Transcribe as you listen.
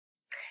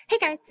Hey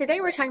guys,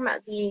 today we're talking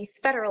about the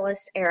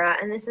Federalist era,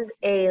 and this is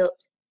a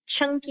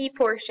chunky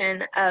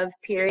portion of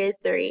period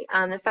 3.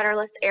 The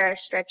Federalist era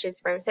stretches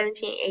from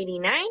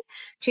 1789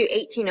 to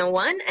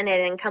 1801, and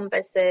it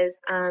encompasses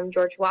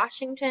George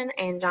Washington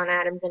and John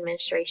Adams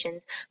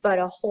administrations, but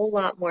a whole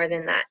lot more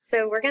than that.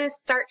 So we're going to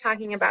start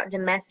talking about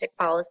domestic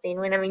policy, and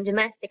when I mean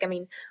domestic, I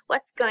mean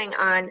what's going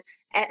on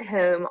at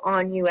home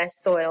on U.S.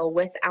 soil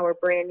with our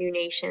brand new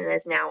nation that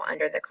is now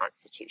under the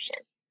Constitution.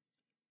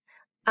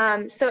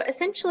 So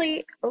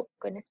essentially,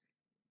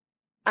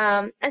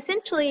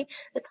 essentially,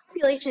 the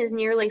population is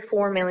nearly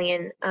 4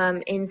 million.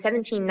 In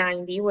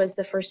 1790 was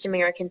the first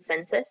American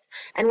census,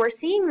 and we're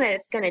seeing that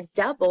it's going to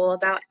double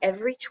about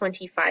every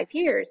 25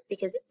 years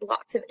because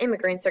lots of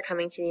immigrants are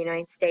coming to the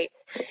United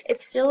States.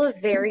 It's still a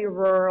very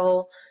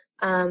rural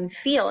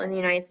feel in the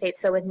United States.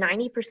 So with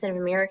 90% of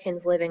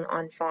Americans living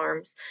on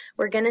farms,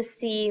 we're going to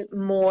see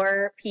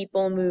more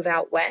people move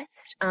out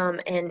west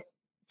and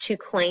to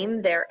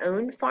claim their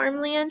own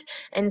farmland.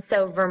 And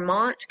so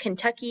Vermont,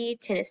 Kentucky,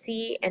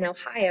 Tennessee, and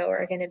Ohio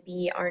are going to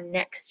be our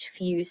next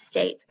few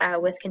states,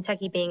 with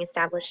Kentucky being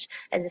established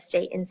as a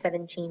state in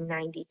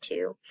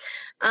 1792.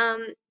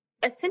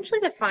 Essentially,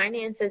 the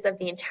finances of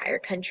the entire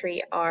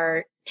country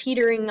are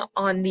teetering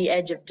on the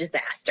edge of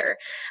disaster.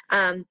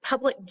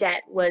 Public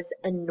debt was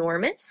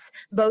enormous.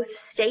 Both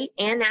state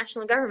and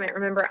national government,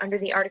 remember, under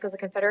the Articles of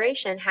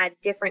Confederation, had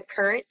different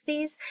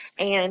currencies,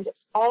 and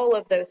all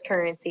of those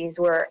currencies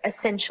were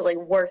essentially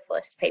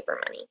worthless paper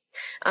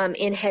money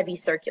in heavy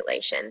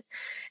circulation.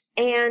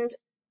 And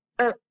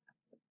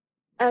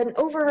an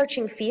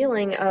overarching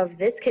feeling of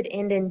this could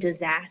end in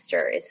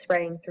disaster is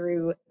spreading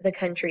through the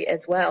country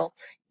as well.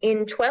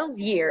 In 12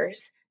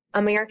 years,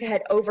 America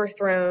had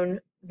overthrown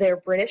their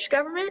British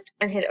government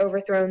and had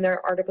overthrown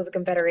their Articles of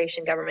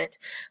Confederation government.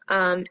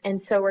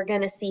 And so we're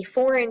going to see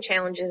foreign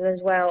challenges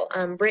as well,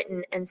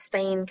 Britain and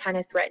Spain kind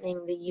of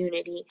threatening the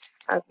unity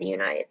of the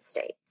United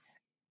States.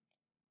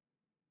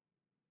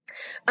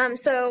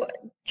 So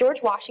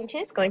George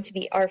Washington is going to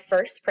be our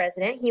first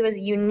president. He was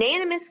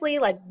unanimously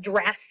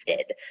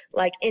drafted,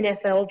 like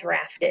NFL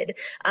drafted,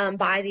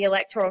 by the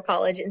Electoral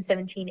College in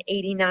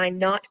 1789.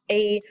 Not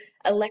a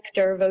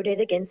elector voted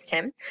against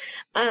him.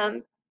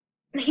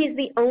 He's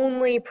the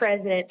only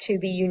president to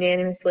be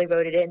unanimously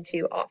voted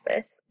into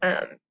office.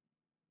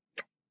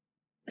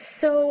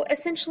 So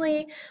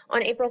essentially,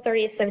 on April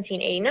 30th,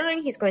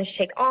 1789, he's going to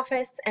take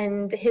office,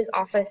 and his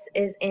office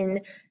is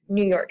in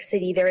New York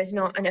City. There is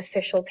not an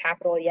official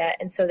capital yet,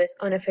 and so this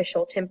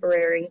unofficial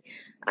temporary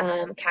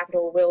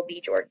capital will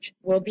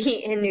be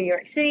in New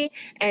York City,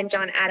 and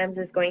John Adams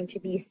is going to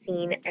be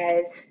seen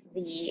as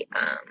the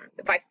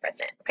vice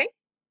president. Okay.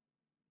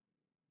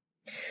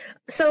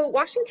 So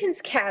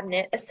Washington's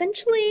cabinet,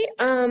 essentially,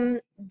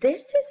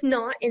 this is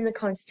not in the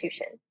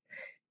Constitution.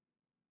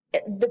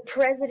 The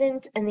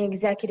president and the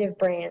executive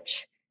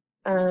branch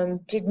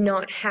did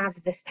not have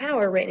this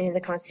power written in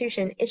the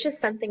Constitution. It's just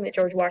something that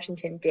George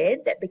Washington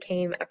did that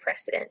became a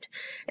precedent.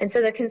 And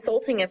so the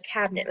consulting of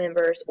cabinet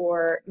members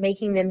or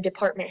making them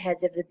department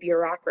heads of the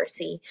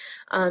bureaucracy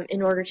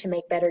in order to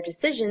make better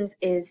decisions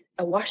is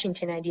a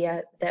Washington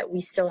idea that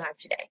we still have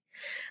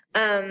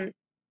today.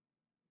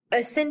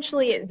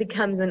 Essentially, it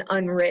becomes an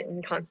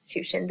unwritten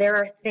constitution. There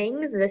are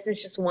things, this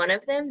is just one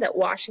of them, that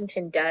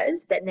Washington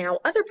does that now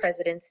other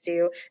presidents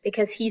do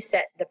because he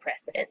set the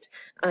precedent,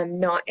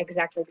 not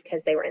exactly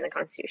because they were in the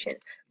Constitution,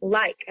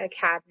 like a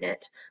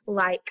cabinet,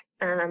 like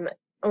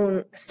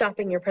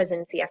stopping your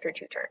presidency after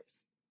 2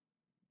 terms.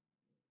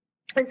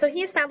 And so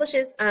he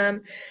establishes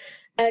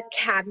a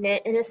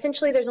cabinet, and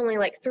essentially there's only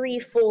 3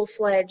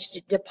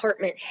 full-fledged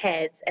department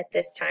heads at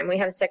this time. We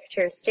have a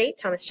Secretary of State,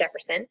 Thomas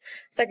Jefferson,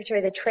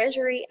 Secretary of the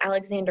Treasury,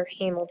 Alexander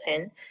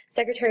Hamilton,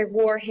 Secretary of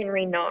War,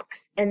 Henry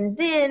Knox, and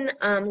then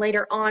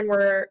later on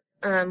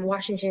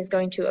Washington is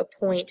going to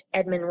appoint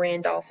Edmund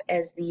Randolph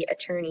as the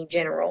Attorney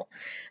General,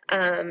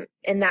 and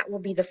that will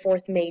be the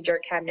 4th major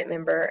cabinet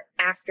member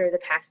after the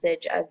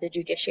passage of the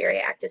Judiciary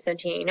Act of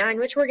 1789,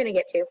 which we're going to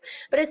get to.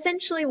 But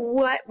essentially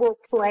what will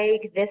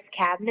plague this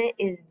cabinet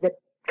is the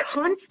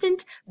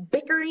constant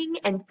bickering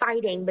and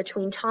fighting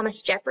between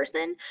Thomas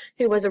Jefferson,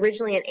 who was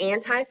originally an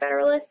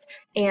anti-Federalist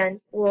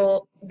and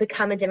will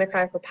become a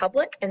Democratic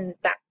Republican, and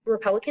that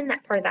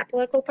part of that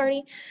political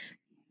party,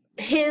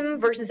 him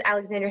versus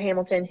Alexander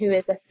Hamilton, who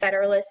is a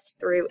Federalist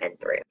through and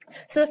through.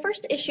 So the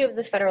first issue of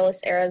the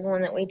Federalist era is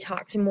one that we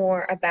talked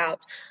more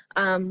about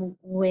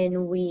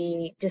when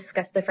we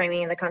discussed the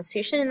framing of the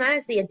Constitution, and that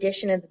is the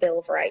addition of the Bill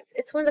of Rights.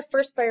 It's one of the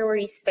first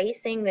priorities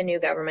facing the new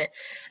government.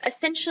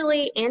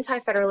 Essentially,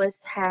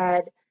 anti-Federalists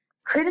had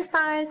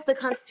criticized the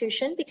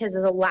Constitution because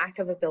of the lack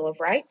of a Bill of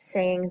Rights,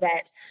 saying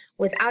that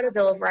without a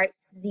Bill of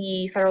Rights,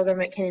 the federal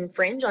government can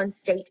infringe on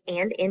state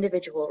and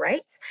individual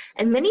rights.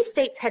 And many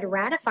states had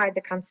ratified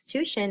the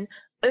Constitution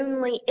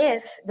only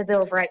if the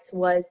Bill of Rights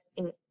was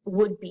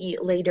would be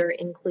later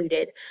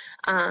included.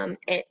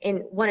 In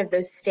one of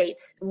those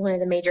states, one of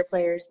the major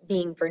players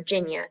being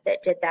Virginia,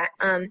 that did that.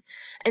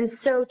 And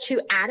so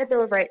to add a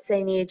Bill of Rights,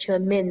 they needed to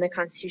amend the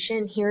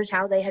Constitution. Here's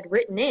how they had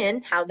written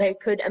in how they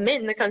could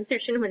amend the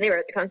Constitution when they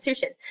wrote the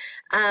Constitution.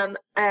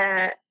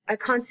 A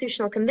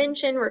constitutional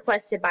convention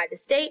requested by the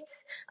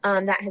states,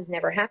 that has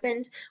never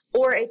happened,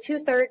 or a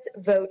 2/3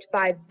 vote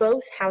by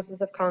both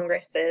houses of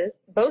Congress,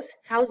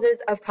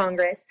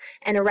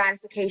 and a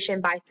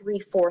ratification by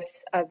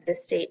 3/4 of the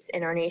states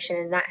in our nation,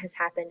 and that has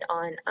happened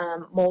on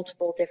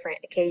multiple different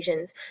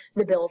occasions,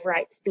 the Bill of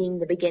Rights being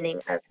the beginning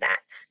of that.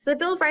 So the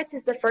Bill of Rights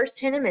is the first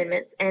 10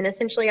 amendments, and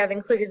essentially I've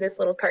included this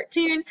little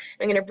cartoon.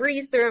 I'm going to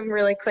breeze through them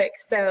really quick.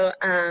 So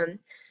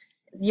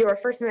your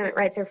First Amendment,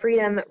 rights are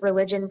freedom,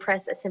 religion,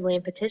 press, assembly,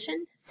 and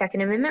petition.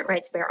 Second Amendment,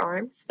 right to bear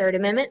arms. Third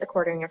Amendment, the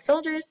quartering of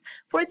soldiers.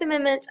 Fourth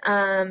Amendment,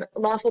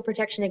 lawful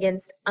protection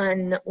against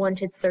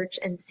unwanted search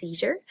and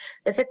seizure.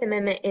 The Fifth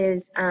Amendment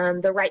is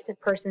the rights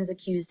of persons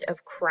accused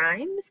of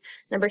crimes.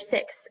 Number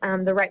 6,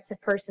 the rights of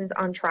persons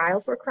on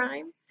trial for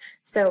crimes.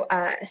 So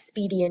a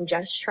speedy and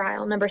just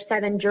trial. Number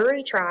 7,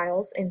 jury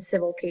trials in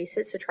civil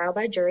cases, so trial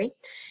by jury.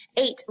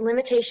 8,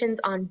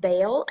 limitations on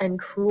bail and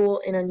cruel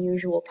and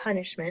unusual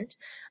punishment.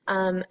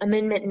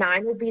 Amendment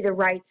 9 would be the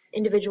rights,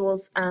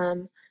 individuals'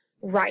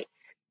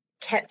 rights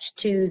kept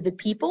to the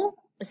people,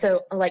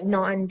 so like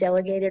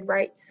non-delegated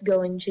rights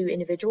going to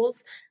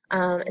individuals,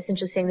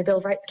 essentially saying the Bill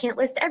of Rights can't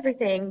list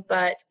everything,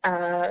 but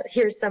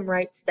here's some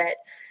rights that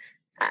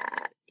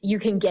you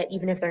can get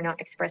even if they're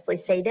not expressly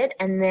stated.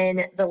 And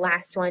then the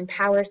last one,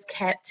 powers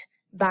kept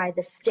by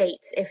the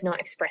states if not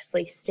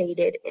expressly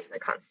stated in the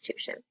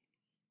Constitution.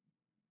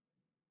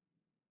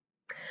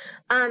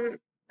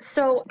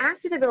 So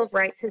after the Bill of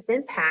Rights has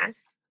been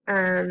passed,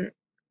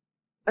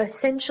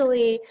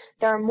 essentially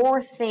there are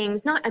more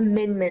things, not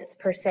amendments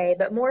per se,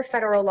 but more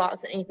federal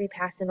laws that need to be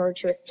passed in order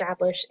to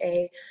establish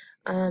a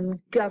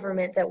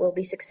government that will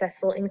be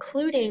successful,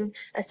 including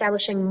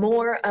establishing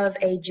more of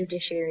a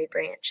judiciary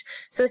branch.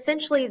 So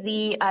essentially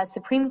the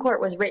Supreme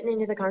Court was written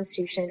into the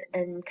Constitution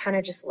and kind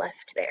of just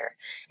left there.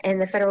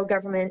 And the federal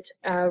government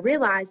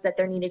realized that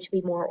there needed to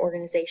be more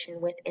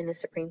organization within the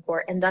Supreme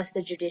Court, and thus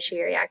the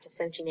Judiciary Act of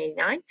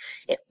 1789.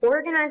 It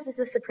organizes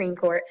the Supreme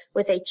Court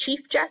with a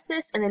Chief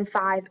Justice and then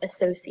 5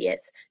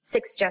 associates,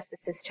 6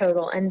 justices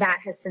total, and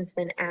that has since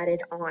been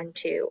added on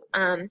to.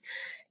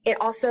 It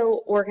also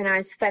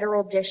organized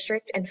federal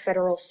district and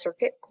federal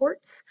circuit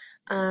courts.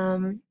 Did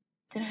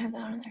I have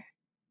that on there?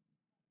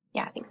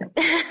 Yeah, I think so.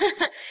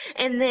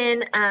 And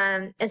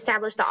then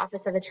established the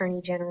Office of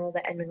Attorney General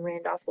that Edmund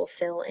Randolph will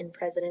fill in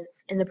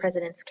the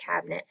president's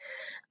cabinet.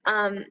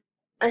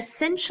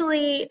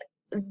 Essentially,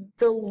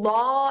 the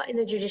law in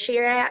the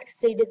Judiciary Act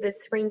stated the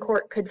Supreme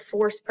Court could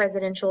force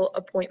presidential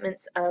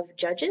appointments of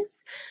judges,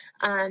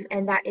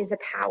 and that is a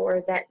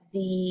power that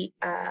the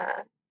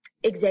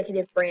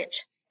executive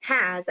branch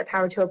has, a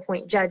power to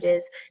appoint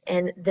judges,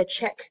 and the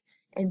check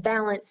and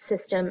balance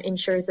system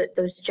ensures that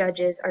those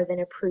judges are then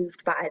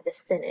approved by the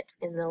Senate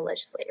in the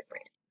legislative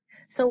branch.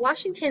 So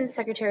Washington's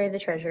Secretary of the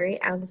Treasury,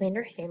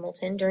 Alexander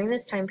Hamilton, during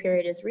this time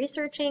period is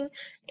researching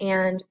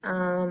and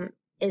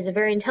is a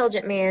very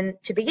intelligent man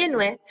to begin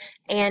with,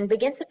 and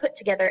begins to put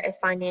together a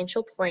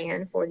financial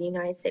plan for the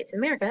United States of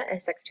America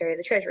as Secretary of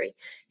the Treasury.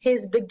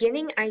 His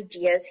beginning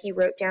ideas he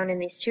wrote down in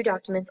these 2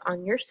 documents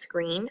on your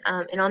screen,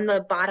 and on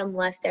the bottom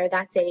left there,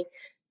 that's a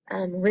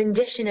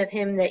rendition of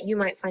him that you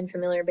might find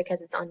familiar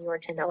because it's on your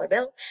 $10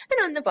 bill.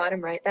 And on the bottom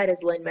right, that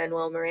is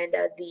Lin-Manuel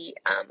Miranda, the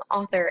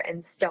author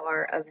and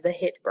star of the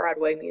hit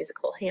Broadway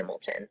musical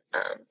Hamilton.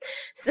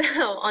 So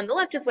on the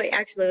left is what he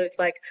actually looks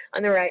like.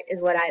 On the right is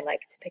what I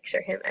like to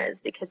picture him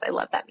as, because I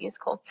love that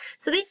musical.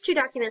 So these 2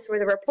 documents were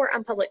the Report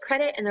on Public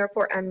Credit and the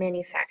Report on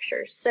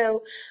Manufactures.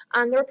 So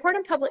the Report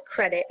on Public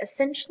Credit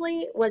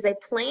essentially was a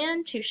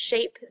plan to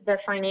shape the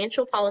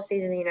financial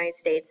policies in the United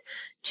States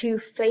to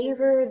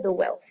favor the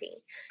wealthy,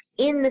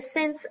 in the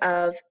sense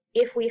of,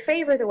 if we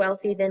favor the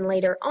wealthy, then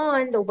later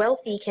on the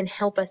wealthy can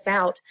help us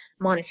out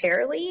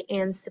monetarily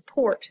and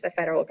support the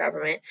federal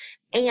government,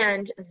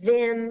 and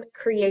them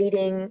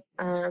creating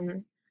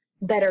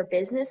better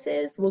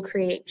businesses will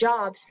create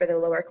jobs for the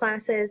lower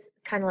classes,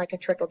 kind of like a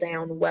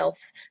trickle-down wealth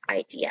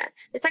idea.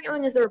 The second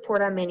one is the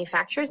Report on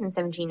Manufactures in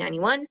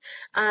 1791.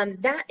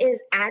 That is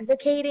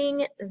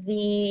advocating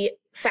the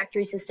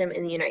factory system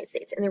in the United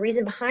States. And the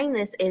reason behind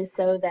this is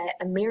so that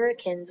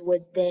Americans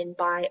would then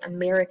buy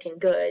American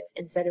goods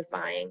instead of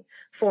buying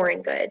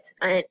foreign goods,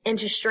 and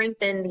to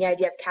strengthen the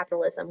idea of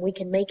capitalism. We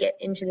can make it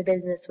into the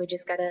business. We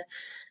just got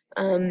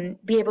to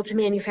be able to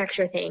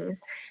manufacture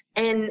things.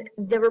 And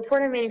the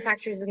Report on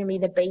Manufacturers is going to be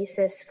the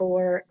basis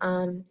for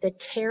the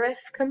tariff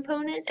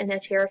component, and a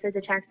tariff is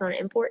a tax on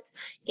imports,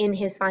 in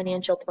his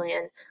financial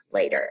plan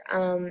later,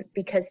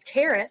 because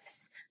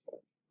tariffs,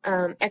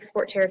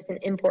 export tariffs and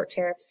import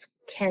tariffs,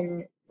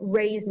 can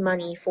raise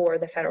money for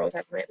the federal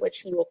government, which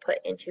he will put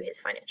into his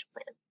financial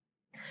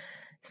plan.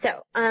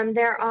 So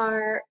there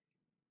are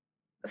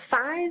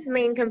 5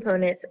 main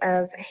components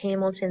of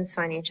Hamilton's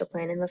financial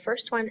plan, and the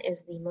first one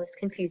is the most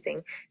confusing.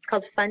 It's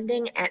called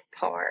funding at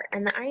par,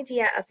 and the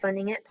idea of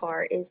funding at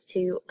par is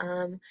to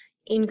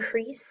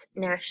increase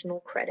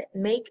national credit,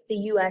 make the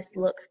U.S.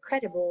 look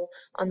credible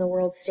on the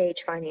world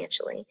stage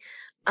financially.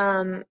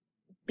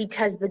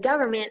 Because the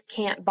government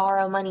can't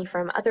borrow money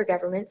from other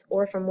governments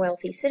or from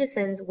wealthy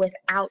citizens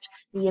without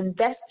the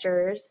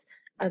investors,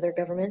 other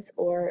governments,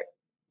 or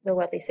the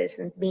wealthy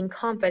citizens being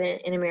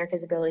confident in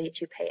America's ability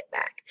to pay it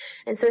back.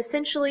 And so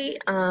essentially,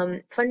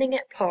 funding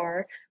at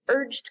par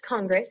urged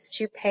Congress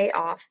to pay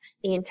off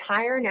the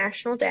entire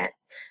national debt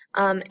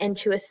and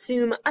to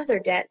assume other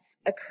debts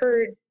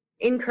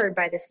incurred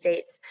by the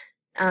states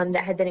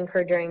that had been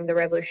incurred during the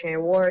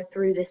Revolutionary War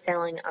through the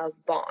selling of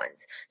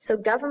bonds. So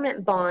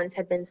government bonds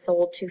have been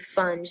sold to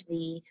fund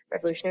the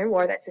Revolutionary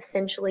War. That's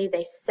essentially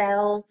they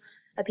sell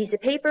a piece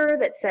of paper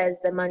that says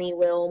the money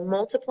will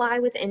multiply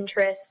with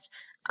interest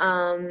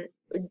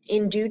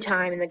in due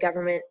time, and the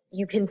government,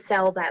 you can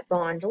sell that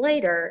bond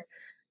later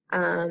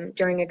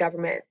during a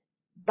government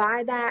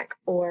buyback,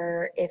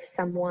 or if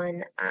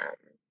someone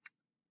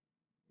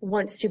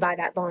wants to buy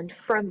that bond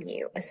from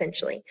you,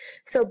 essentially.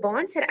 So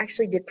bonds had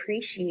actually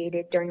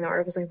depreciated during the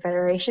Articles of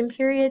Confederation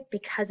period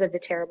because of the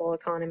terrible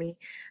economy.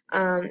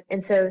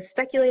 And so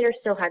speculators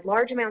still had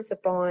large amounts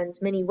of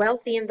bonds. Many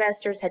wealthy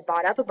investors had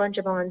bought up a bunch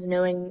of bonds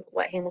knowing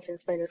what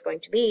Hamilton's plan was going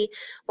to be,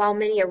 while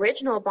many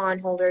original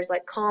bondholders,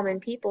 like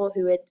common people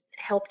who had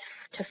helped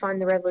to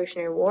fund the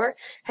Revolutionary War,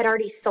 had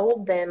already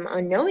sold them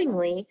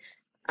unknowingly,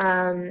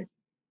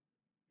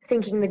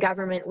 thinking the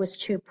government was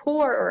too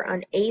poor or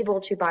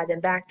unable to buy them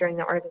back during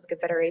the Articles of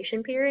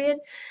Confederation period.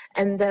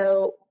 And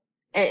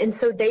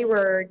so they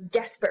were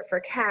desperate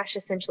for cash,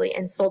 essentially,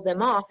 and sold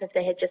them off. If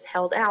they had just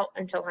held out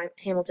until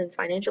Hamilton's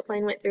financial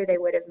plan went through, they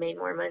would have made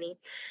more money.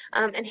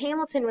 And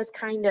Hamilton was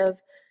kind of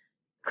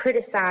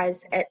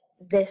criticized at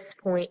this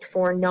point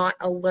for not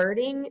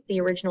alerting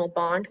the original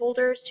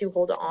bondholders to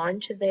hold on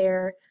to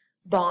their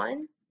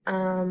bonds,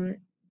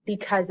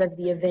 because of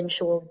the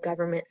eventual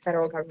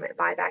federal government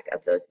buyback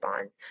of those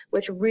bonds,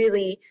 which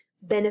really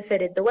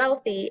benefited the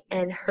wealthy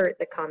and hurt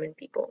the common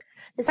people.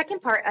 The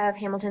second part of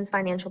Hamilton's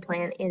financial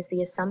plan is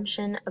the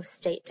assumption of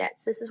state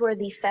debts. This is where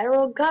the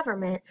federal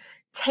government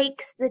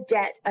takes the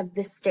debt of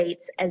the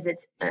states as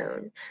its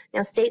own.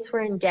 Now, states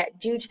were in debt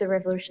due to the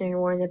Revolutionary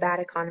War and the bad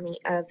economy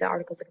of the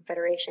Articles of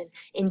Confederation,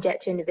 in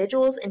debt to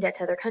individuals, in debt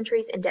to other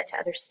countries, in debt to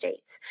other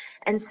states.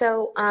 And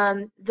so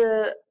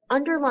the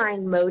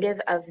underlying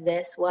motive of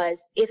this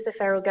was, if the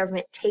federal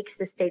government takes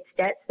the states'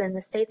 debts, then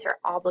the states are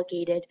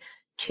obligated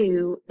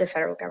to the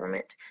federal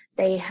government.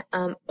 They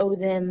owe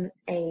them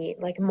a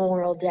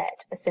moral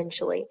debt,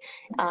 essentially,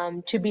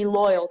 to be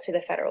loyal to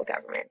the federal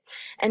government.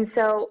 And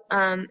so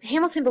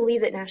Hamilton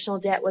believed that national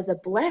debt was a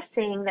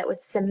blessing that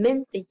would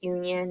cement the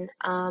Union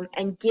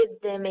and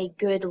give them a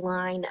good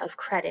line of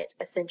credit,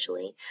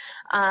 essentially.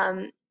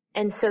 And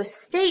so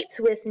states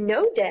with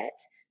no debt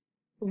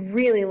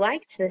really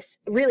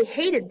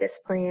hated this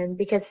plan,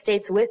 because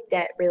states with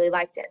debt really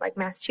liked it. Like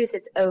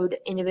Massachusetts owed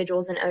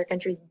individuals in other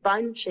countries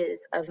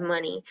bunches of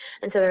money.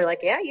 And so they're like,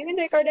 yeah, you can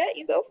take our debt,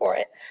 you go for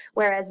it.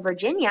 Whereas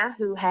Virginia,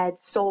 who had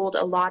sold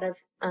a lot of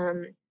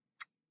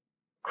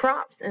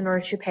crops in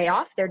order to pay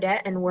off their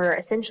debt and were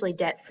essentially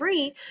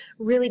debt-free,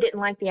 really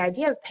didn't like the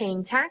idea of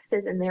paying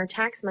taxes and their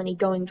tax money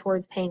going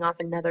towards paying off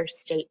another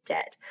state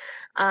debt.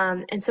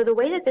 And so the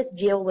way that this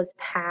deal was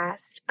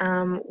passed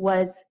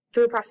was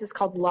through a process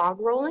called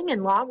log rolling,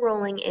 and log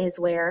rolling is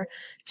where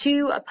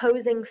two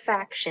opposing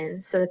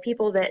factions, so the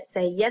people that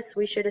say, yes,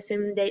 we should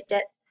assume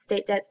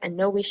state debts, and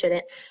no, we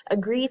shouldn't,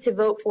 agree to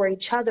vote for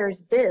each other's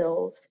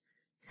bills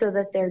so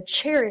that their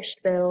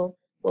cherished bill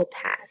will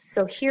pass.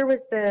 So here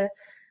was the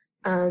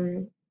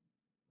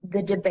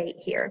debate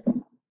here.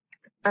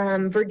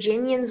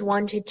 Virginians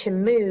wanted to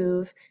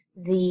move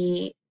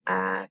the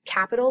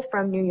capital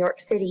from New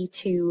York City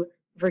to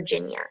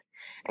Virginia.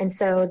 And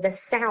so the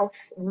South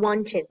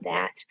wanted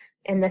that,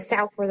 and the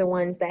South were the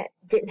ones that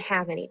didn't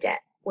have any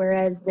debt.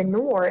 Whereas the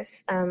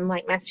North,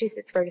 like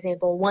Massachusetts, for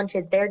example,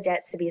 wanted their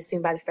debts to be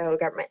assumed by the federal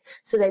government.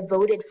 So they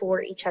voted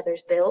for each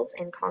other's bills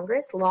in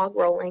Congress, log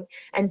rolling,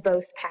 and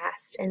both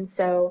passed. And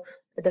so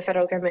the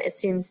federal government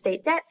assumed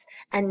state debts,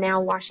 and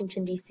now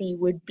Washington, D.C.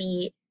 would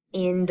be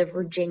in the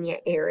Virginia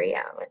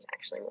area, which is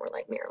actually more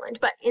like Maryland,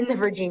 but in the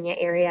Virginia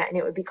area, and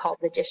it would be called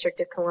the District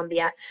of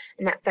Columbia,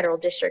 and that federal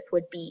district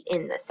would be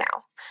in the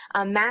South.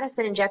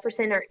 Madison and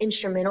Jefferson are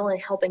instrumental in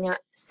helping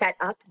set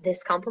up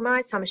this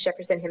compromise. Thomas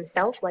Jefferson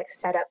himself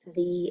set up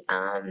the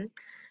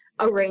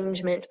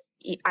arrangement,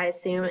 I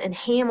assume, and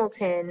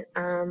Hamilton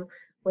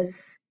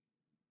was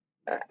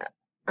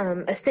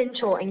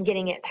essential in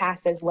getting it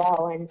passed as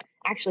well. And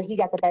actually, he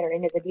got the better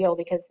end of the deal,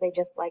 because they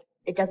just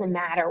it doesn't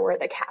matter where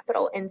the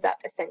capital ends up,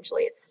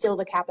 essentially. It's still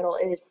the capital.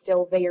 It is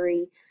still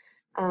very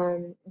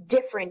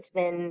different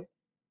than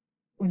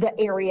the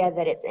area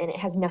that it's in. It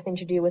has nothing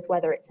to do with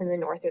whether it's in the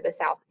North or the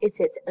South. It's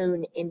its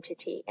own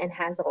entity and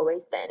has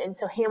always been. And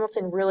so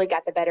Hamilton really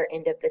got the better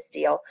end of this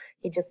deal.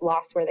 He just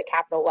lost where the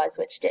capital was,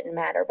 which didn't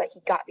matter, but he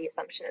got the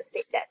assumption of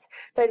state debts.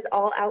 That is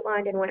all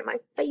outlined in one of my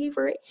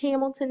favorite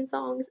Hamilton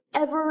songs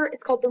ever.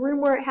 It's called The Room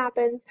Where It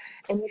Happens,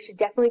 and you should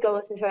definitely go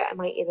listen to it. I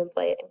might even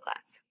play it in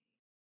class.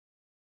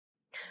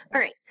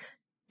 All right.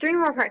 3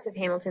 more parts of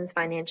Hamilton's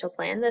financial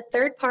plan. The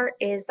third part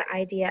is the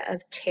idea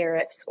of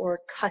tariffs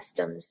or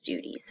customs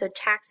duties, so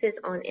taxes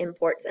on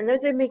imports. And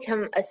those have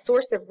become a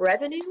source of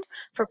revenue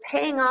for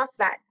paying off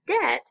that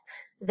debt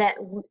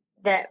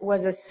that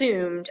was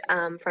assumed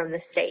from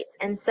the states.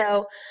 And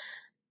so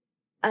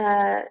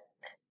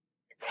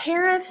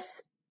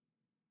tariffs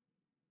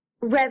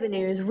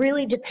revenues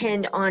really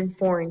depend on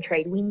foreign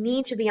trade. We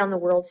need to be on the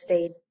world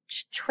stage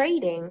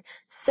trading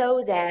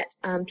so that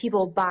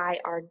people buy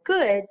our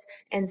goods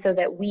and so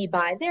that we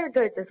buy their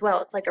goods as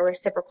well. It's like a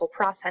reciprocal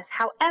process.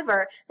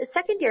 However, the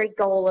secondary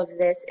goal of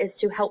this is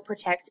to help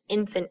protect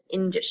infant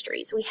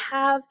industries. We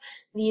have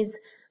these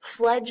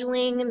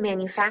fledgling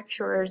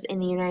manufacturers in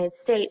the United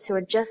States who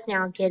are just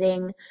now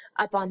getting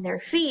up on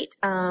their feet.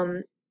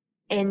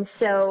 And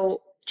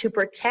so to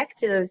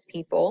protect those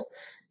people,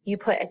 you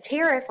put a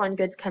tariff on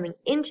goods coming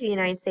into the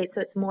United States,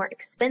 so it's more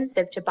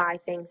expensive to buy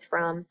things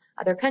from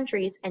other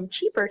countries and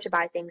cheaper to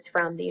buy things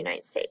from the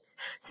United States.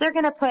 So they're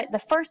going to put the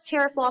first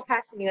tariff law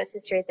passed in U.S.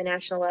 history at the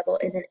national level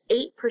is an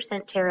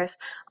 8% tariff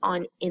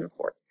on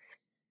imports.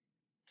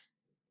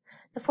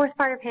 The fourth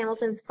part of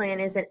Hamilton's plan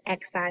is an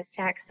excise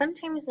tax.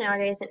 Sometimes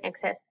nowadays an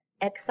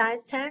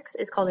excise tax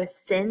is called a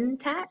sin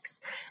tax,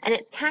 and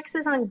it's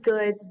taxes on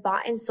goods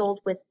bought and sold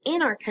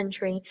within our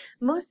country,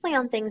 mostly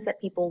on things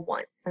that people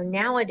want. So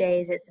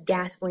nowadays it's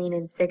gasoline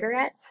and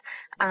cigarettes.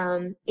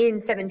 In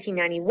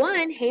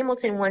 1791,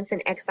 Hamilton wants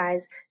an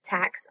excise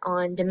tax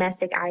on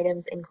domestic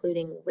items,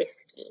 including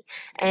whiskey.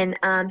 And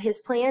his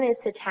plan is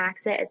to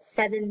tax it at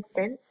 7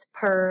 cents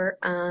per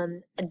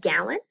a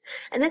gallon.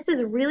 And this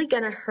is really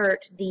going to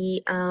hurt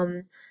the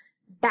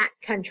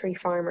backcountry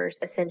farmers,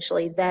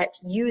 essentially, that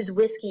use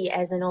whiskey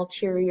as an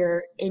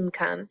ulterior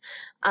income.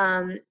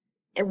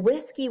 And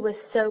whiskey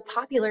was so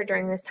popular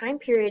during this time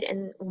period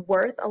and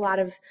worth a lot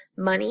of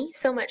money,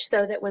 so much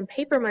so that when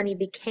paper money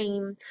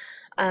became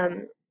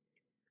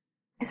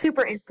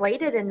super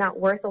inflated and not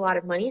worth a lot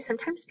of money,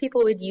 sometimes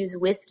people would use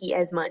whiskey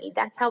as money.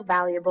 That's how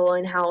valuable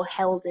and how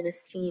held in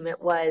esteem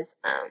it was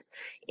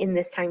in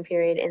this time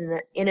period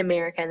in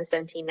America in the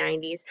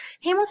 1790s.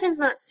 Hamilton's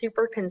not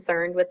super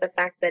concerned with the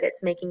fact that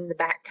it's making the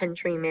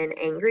backcountry men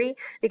angry,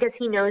 because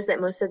he knows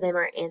that most of them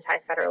are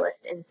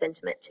anti-Federalist in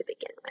sentiment to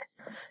begin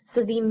with.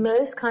 So the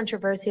most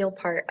controversial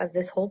part of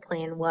this whole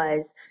plan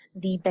was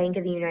the Bank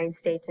of the United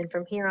States, and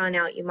from here on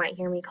out you might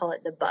hear me call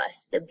it the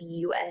BUS, the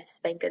BUS,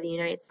 Bank of the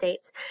United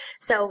States.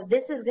 So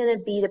this is going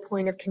to be the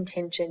point of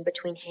contention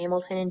between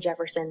Hamilton and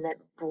Jefferson that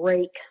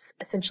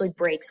essentially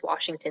breaks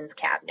Washington's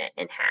cabinet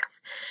in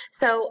half.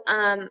 So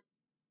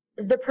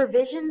the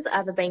provisions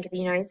of the Bank of the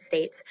United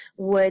States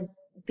would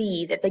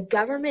be that the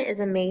government is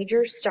a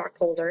major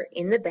stockholder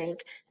in the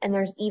bank, and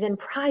there's even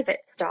private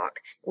stock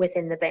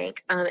within the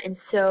bank. And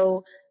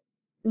so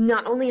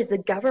not only is the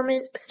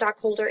government a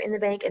stockholder in the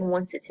bank and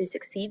wants it to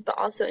succeed, but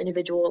also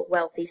individual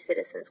wealthy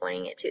citizens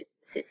wanting it to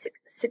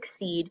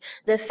succeed.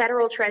 The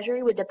federal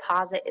treasury would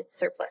deposit its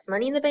surplus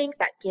money in the bank.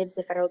 That gives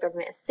the federal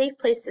government a safe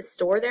place to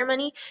store their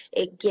money.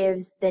 It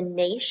gives the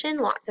nation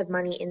lots of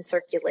money in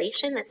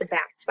circulation that's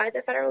backed by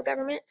the federal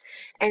government.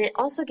 And it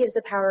also gives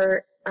the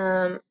power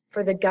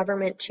for the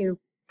government to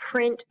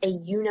print a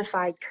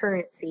unified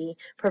currency,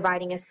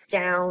 providing a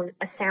sound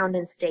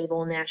and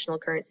stable national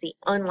currency,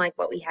 unlike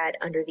what we had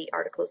under the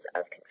Articles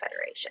of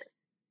Confederation.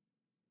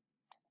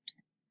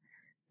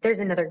 There's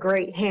another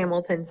great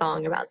Hamilton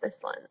song about this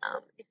one.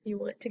 If you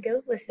want to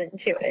go listen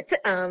to it,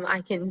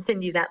 I can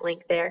send you that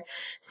link there.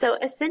 So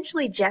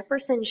essentially,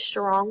 Jefferson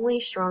strongly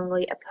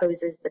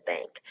opposes the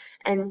bank.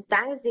 And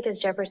that is because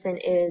Jefferson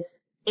is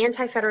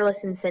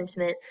anti-Federalist in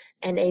sentiment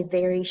and a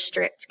very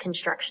strict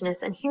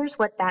constructionist. And here's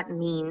what that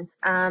means.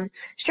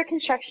 Strict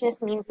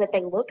constructionist means that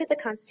they look at the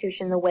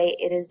Constitution the way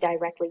it is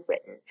directly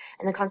written.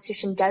 And the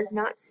Constitution does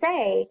not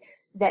say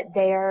that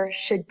there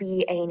should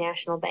be a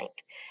national bank.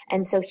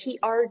 And so he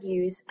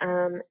argues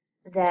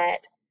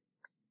that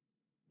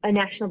a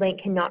national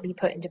bank cannot be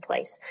put into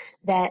place,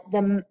 that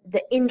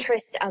the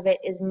interest of it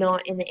is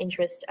not in the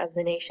interest of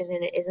the nation,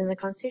 and it is in the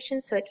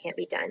Constitution, so it can't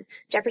be done.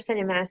 Jefferson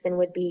and Madison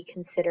would be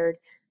considered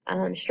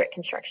strict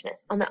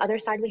constructionists. On the other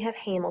side, we have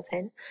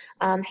Hamilton.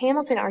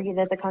 Hamilton argued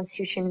that the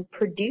Constitution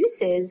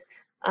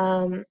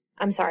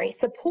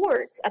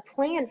supports a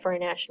plan for a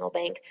national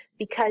bank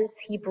because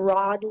he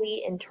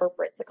broadly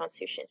interprets the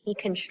Constitution. He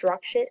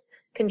constructs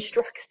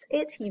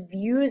it, he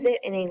views it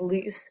in a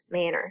loose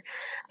manner.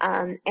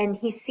 And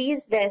he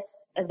sees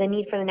the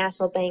need for the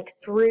national bank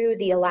through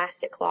the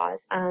elastic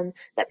clause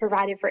that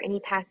provided for any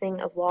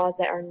passing of laws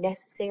that are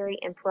necessary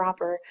and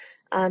proper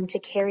to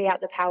carry out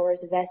the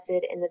powers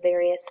vested in the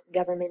various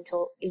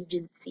governmental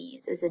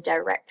agencies, is a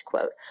direct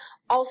quote,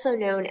 also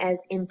known as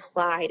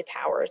implied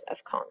powers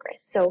of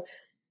Congress. So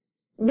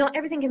not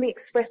everything can be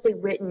expressly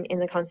written in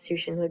the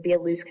Constitution would be a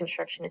loose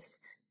constructionist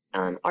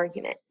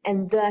argument.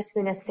 And thus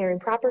the necessary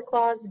and proper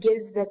clause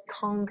gives the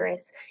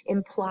Congress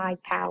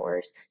implied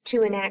powers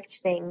to enact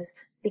things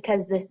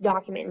because this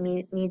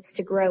document needs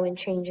to grow and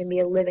change and be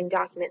a living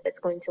document that's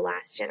going to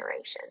last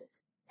generations.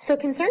 So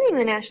concerning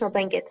the national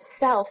bank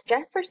itself,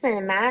 Jefferson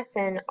and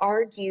Madison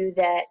argue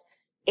that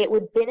it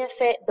would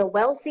benefit the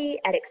wealthy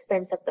at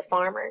expense of the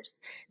farmers,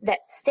 that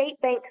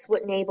state banks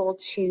wouldn't be able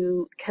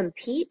to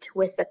compete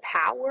with the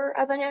power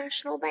of a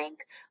national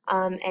bank,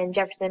 and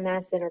Jefferson and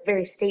Madison are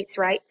very states'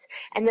 rights,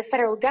 and the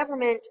federal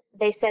government,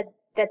 they said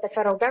that the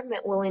federal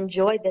government will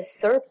enjoy the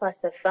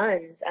surplus of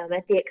funds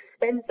at the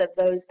expense of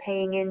those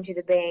paying into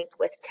the bank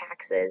with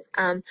taxes,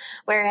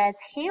 whereas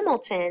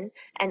Hamilton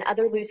and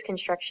other loose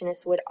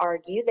constructionists would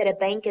argue that a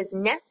bank is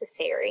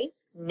necessary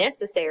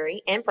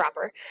and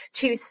proper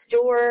to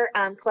store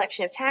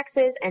collection of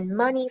taxes and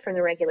money from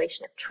the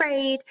regulation of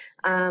trade,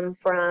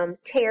 from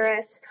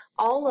tariffs,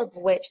 all of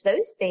which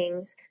those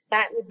things,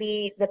 that would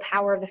be the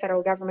power of the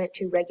federal government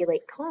to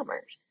regulate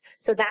commerce.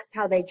 So that's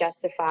how they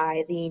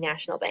justify the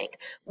national bank.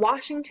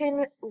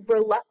 Washington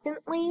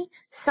reluctantly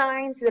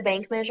signs the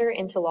bank measure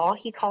into law.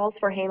 He calls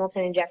for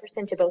Hamilton and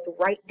Jefferson to both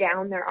write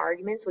down their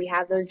arguments. We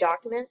have those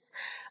documents.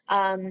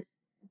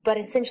 But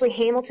essentially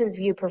Hamilton's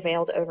view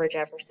prevailed over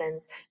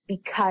Jefferson's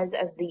because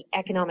of the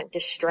economic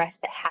distress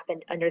that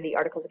happened under the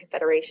Articles of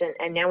Confederation.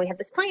 And now we have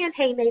this plan,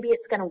 hey, maybe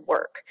it's going to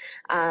work.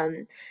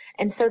 And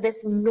so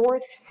this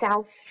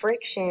north-south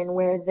friction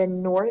where the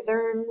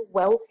northern,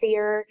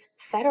 wealthier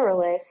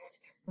Federalists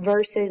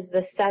versus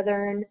the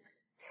southern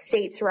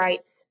states'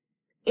 rights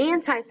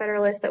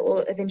anti-Federalists that will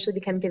eventually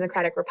become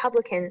Democratic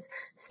Republicans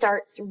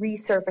starts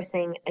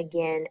resurfacing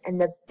again. And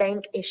the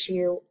bank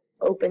issue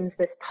opens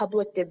this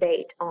public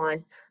debate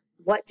on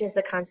what does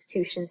the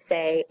Constitution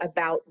say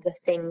about the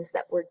things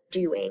that we're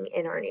doing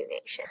in our new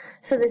nation.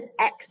 So this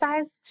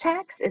excise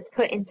tax is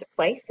put into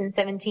place in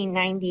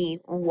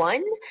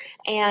 1791,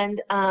 and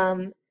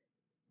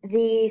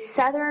the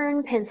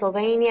southern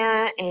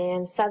Pennsylvania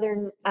and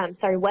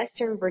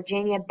western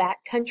Virginia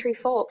backcountry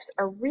folks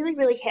are really,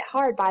 really hit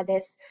hard by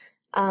this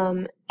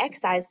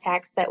excise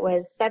tax that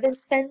was 7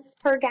 cents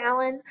per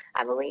gallon,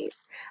 I believe.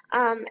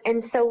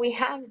 And so we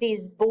have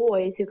these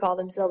boys who call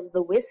themselves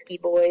the Whiskey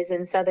Boys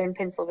in southern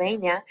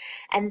Pennsylvania,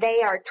 and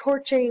they are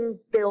torching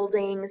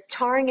buildings,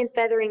 tarring and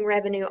feathering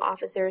revenue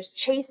officers,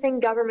 chasing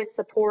government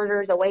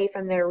supporters away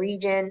from their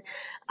region.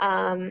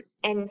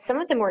 And some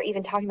of them were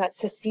even talking about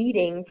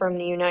seceding from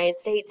the United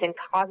States and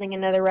causing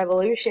another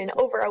revolution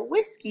over a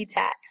whiskey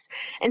tax.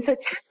 And so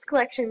tax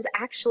collections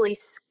actually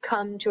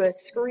come to a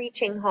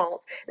screeching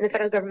halt, and the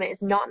federal government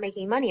is not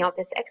making money off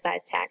this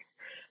excise tax.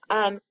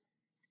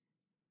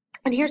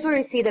 And here's where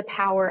we see the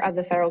power of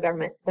the federal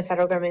government. The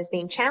federal government is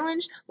being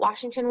challenged.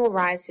 Washington will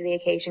rise to the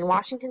occasion.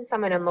 Washington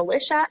summoned a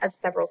militia of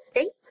several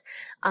states,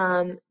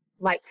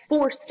 like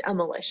forced a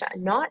militia,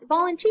 not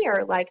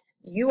volunteer, like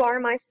you are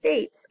my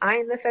states, I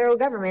am the federal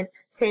government,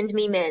 send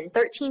me men.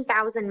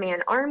 13,000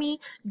 man army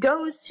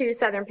goes to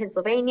southern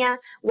Pennsylvania.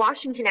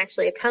 Washington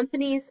actually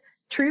accompanies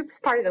troops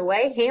part of the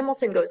way.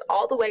 Hamilton goes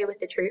all the way with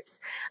the troops,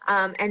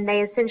 and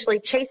they essentially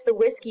chase the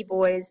Whiskey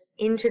Boys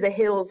into the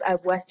hills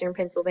of western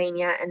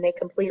Pennsylvania, and they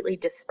completely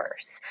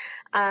disperse.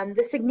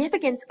 The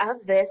significance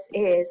of this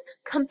is,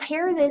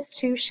 compare this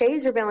to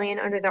Shays' Rebellion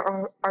under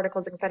the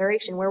Articles of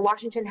Confederation, where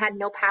Washington had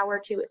no power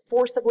to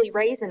forcibly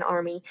raise an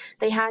army.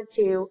 They had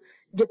to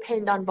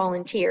depend on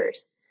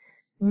volunteers.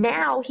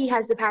 Now he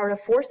has the power to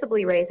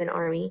forcibly raise an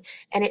army,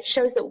 and it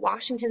shows that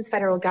Washington's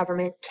federal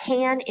government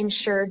can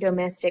ensure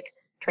domestic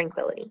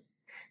tranquility.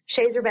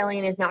 Shays'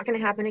 Rebellion is not going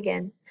to happen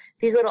again.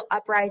 These little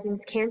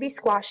uprisings can be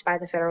squashed by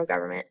the federal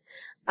government.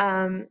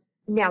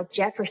 Now,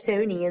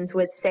 Jeffersonians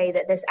would say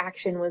that this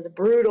action was a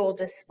brutal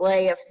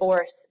display of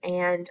force,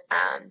 and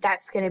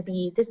this is going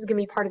to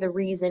be part of the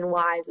reason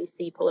why we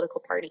see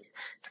political parties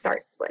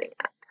start splitting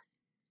up.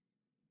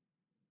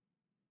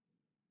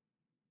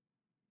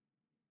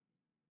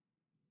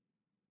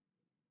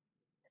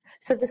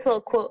 So this little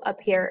quote up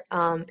here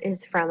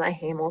is from a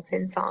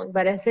Hamilton song,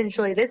 but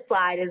essentially this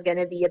slide is going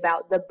to be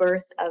about the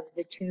birth of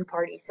the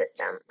two-party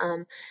system.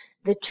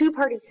 The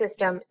two-party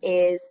system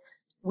is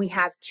we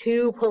have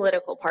two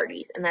political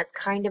parties, and that's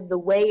kind of the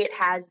way it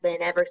has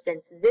been ever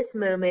since this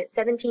moment,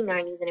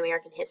 1790s in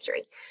American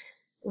history.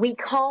 We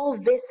call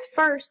this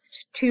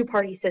first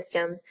two-party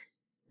system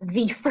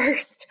the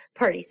first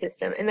party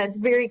system, and that's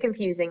very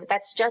confusing.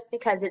 That's just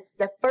because it's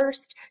the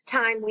first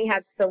time we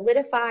have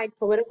solidified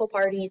political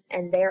parties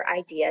and their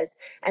ideas,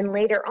 and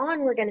later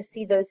on we're going to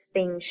see those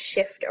things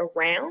shift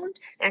around.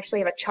 I actually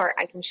have a chart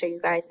I can show you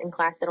guys in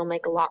class that'll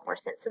make a lot more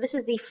sense. So this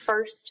is the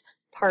first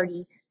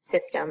party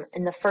system,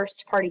 and the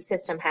first party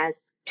system has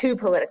two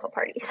political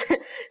parties.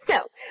 So,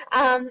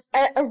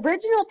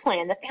 original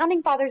plan, the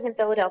founding fathers in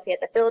Philadelphia, at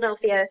the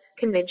Philadelphia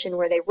Convention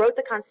where they wrote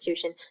the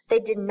Constitution,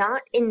 they did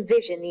not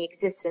envision the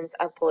existence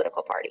of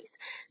political parties.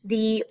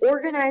 The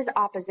organized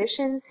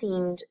opposition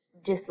seemed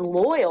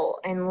disloyal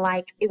and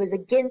like it was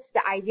against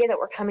the idea that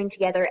we're coming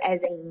together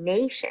as a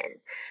nation.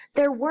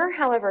 There were,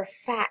 however,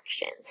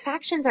 factions.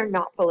 Factions are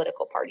not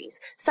political parties.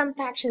 Some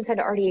factions had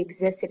already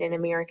existed in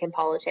American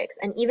politics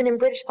and even in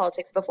British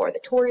politics before, the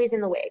Tories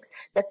and the Whigs,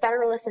 the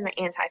Federalists and the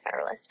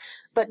Anti-Federalists.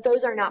 But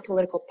those are not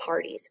political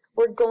parties.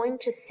 We're going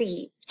to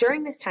see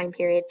during this time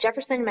period,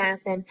 Jefferson and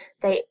Madison,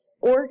 they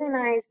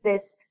organized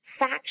this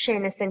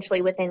faction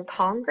essentially within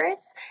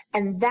Congress,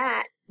 and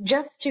that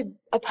just to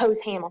oppose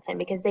Hamilton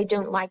because they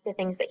don't like the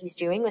things that he's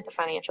doing with the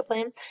financial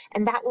plan,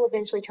 and that will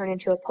eventually turn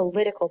into a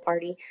political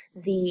party,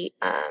 the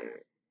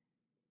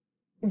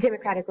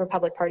Democratic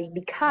Republic Party,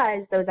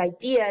 because those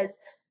ideas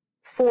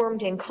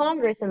formed in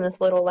Congress in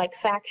this little like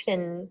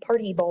faction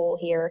party bowl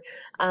here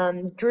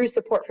drew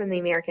support from the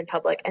American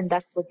public and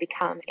thus would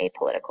become a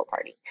political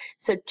party.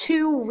 So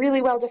two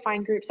really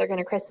well-defined groups are going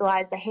to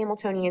crystallize: the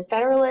Hamiltonian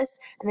Federalists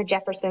and the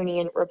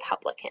Jeffersonian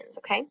Republicans,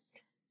 okay?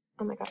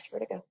 Oh my gosh,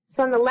 where'd it go?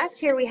 So on the left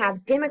here we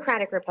have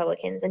Democratic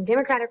Republicans, and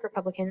Democratic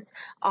Republicans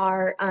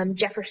are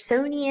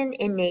Jeffersonian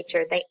in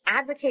nature. They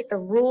advocate the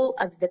rule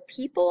of the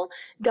people,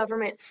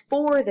 government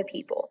for the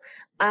people.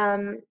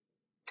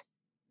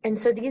 And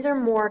so these are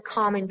more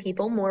common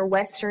people, more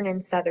Western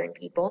and Southern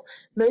people,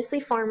 mostly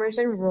farmers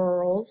and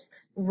rurals,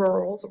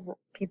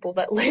 people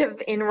that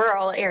live in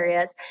rural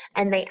areas,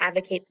 and they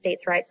advocate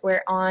states' rights,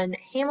 where on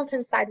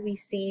Hamilton's side we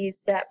see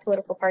that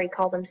political party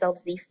call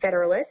themselves the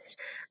Federalist,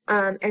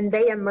 and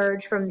they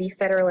emerge from the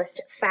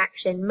Federalist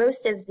faction.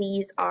 Most of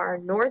these are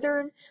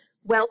Northern,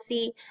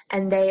 wealthy,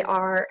 and they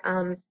are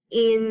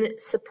in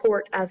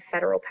support of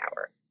federal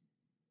power.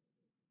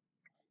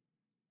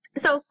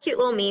 So, cute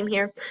little meme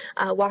here.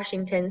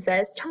 Washington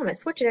says,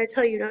 "Thomas, what did I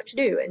tell you not to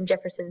do?" And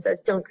Jefferson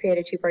says, "Don't create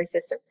a two-party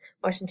system."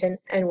 Washington,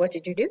 "And what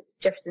did you do?"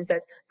 Jefferson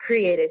says,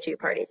 "Create a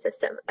two-party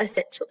system,"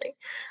 essentially.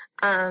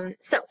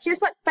 So here's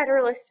what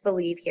Federalists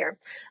believe here.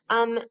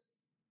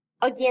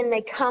 Again,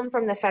 they come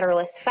from the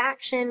Federalist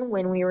faction.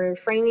 When we were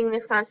framing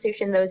this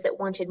Constitution, those that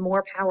wanted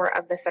more power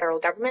of the federal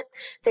government.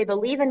 They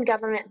believe in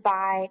government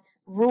by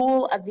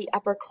rule of the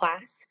upper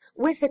class,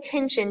 with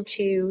attention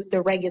to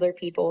the regular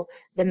people,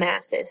 the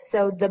masses.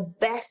 So the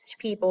best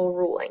people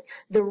ruling,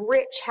 the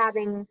rich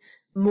having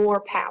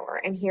more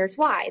power. And here's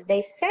why.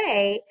 They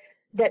say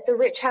that the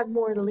rich have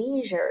more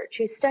leisure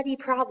to study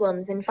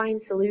problems and find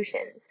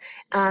solutions.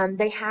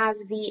 They have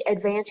the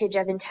advantage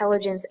of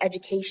intelligence,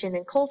 education,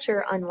 and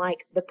culture,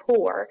 unlike the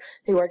poor,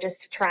 who are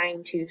just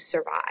trying to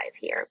survive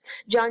here.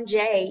 John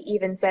Jay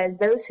even says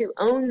those who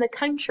own the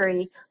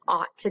country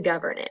ought to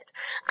govern it.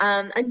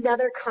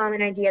 Another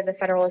common idea of the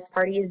Federalist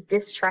Party is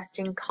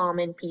distrusting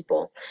common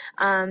people.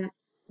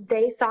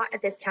 They thought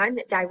at this time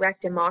that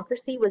direct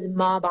democracy was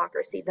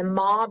mobocracy. The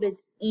mob is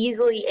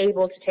easily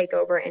able to take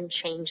over and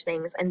change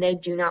things, and they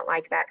do not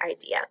like that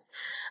idea.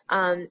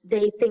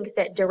 They think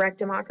that direct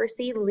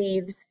democracy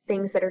leaves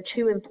things that are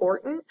too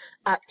important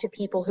up to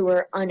people who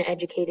are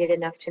uneducated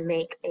enough to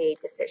make a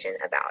decision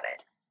about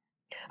it.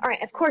 All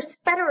right, of course,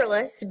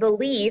 Federalists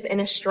believe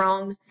in a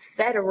strong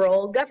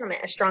federal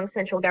government, a strong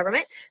central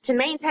government to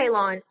maintain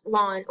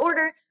law and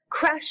order,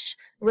 crush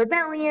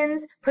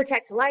rebellions,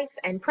 protect life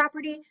and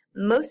property,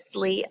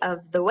 mostly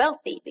of the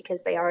wealthy,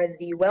 because they are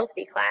the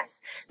wealthy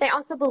class. They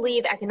also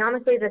believe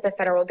economically that the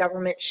federal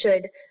government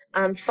should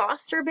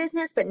foster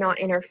business but not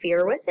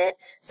interfere with it.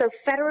 So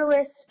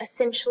Federalists,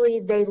 essentially,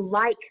 they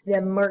like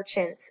the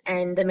merchants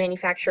and the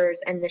manufacturers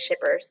and the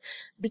shippers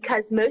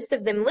because most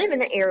of them live in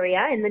the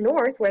area in the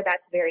north where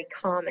that's very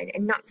common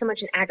and not so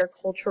much an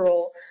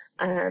agricultural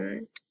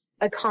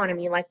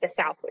economy like the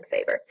South would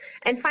favor.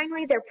 And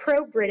finally, they're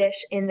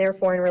pro-British in their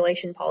foreign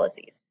relation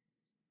policies,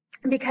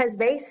 because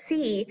they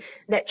see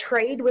that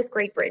trade with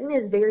Great Britain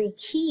is very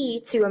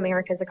key to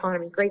America's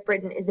economy. Great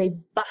Britain is a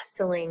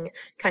bustling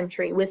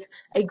country with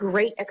a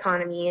great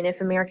economy, and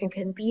if America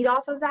can feed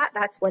off of that,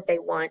 that's what they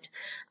want.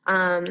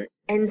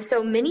 And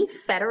so many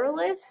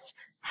Federalists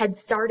had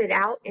started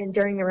out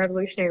during the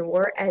Revolutionary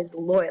War as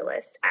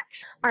loyalists,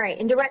 actually. All right,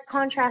 in direct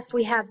contrast,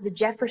 we have the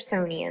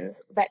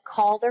Jeffersonians that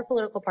call their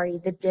political party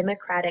the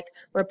Democratic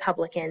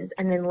Republicans,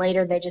 and then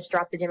later they just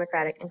drop the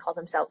Democratic and call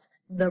themselves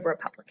the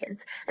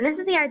Republicans. And this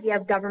is the idea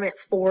of government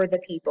for the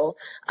people,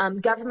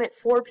 government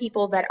for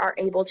people that are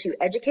able to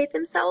educate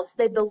themselves.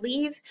 They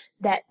believe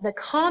that the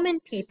common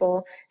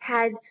people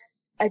had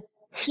a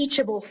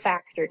teachable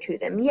factor to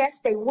them.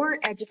 Yes, they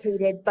weren't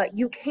educated, but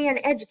you can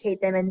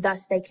educate them, and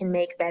thus they can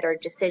make better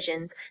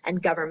decisions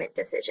and government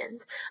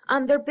decisions.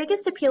 Their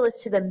biggest appeal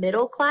is to the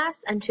middle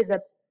class and to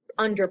the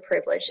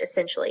underprivileged,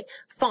 essentially.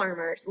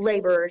 Farmers,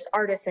 laborers,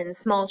 artisans,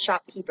 small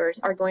shopkeepers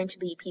are going to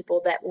be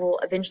people that will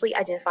eventually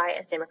identify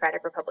as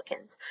Democratic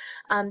Republicans.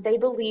 They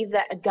believe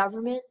that a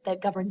government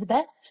that governs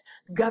best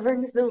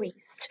governs the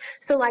least.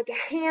 So like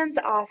a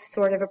hands-off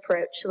sort of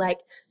approach, like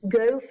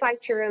go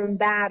fight your own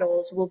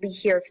battles, we'll be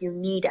here if you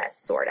need us,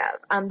 sort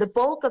of. The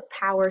bulk of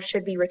power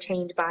should be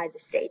retained by the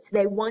states.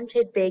 They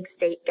wanted big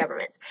state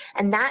governments,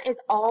 and that is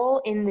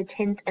all in the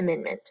 10th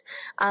Amendment.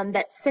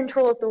 That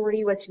central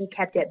authority was to be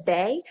kept at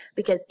bay,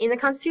 because in the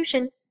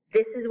Constitution,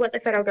 this is what the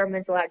federal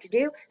government's allowed to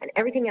do, and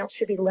everything else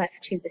should be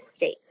left to the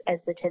states,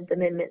 as the 10th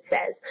Amendment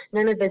says.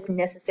 None of this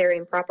necessary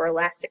and proper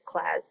elastic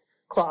clause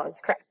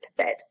crap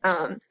that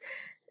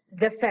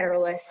the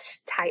Federalists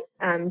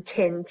tend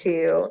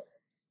to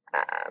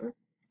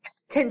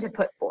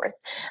put forth.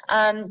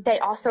 They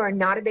also are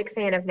not a big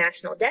fan of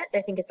national debt.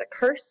 They think it's a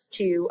curse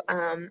to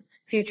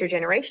future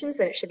generations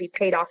and it should be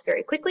paid off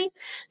very quickly.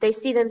 They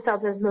see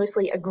themselves as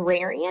mostly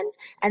agrarian,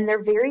 and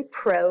they're very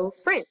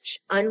pro-French,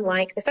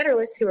 unlike the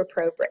Federalists who are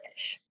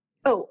pro-British.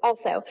 Oh,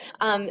 also,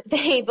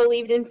 they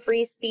believed in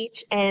free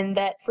speech and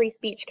that free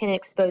speech can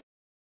expose.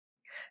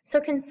 So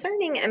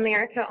concerning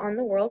America on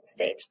the world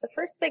stage, the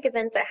first big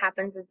event that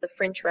happens is the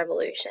French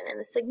Revolution. And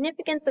the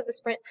significance of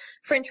the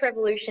French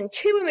Revolution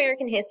to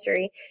American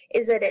history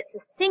is that it's the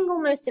single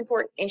most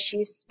important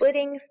issue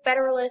splitting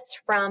Federalists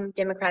from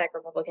Democratic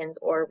Republicans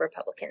or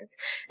Republicans.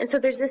 And so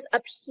there's this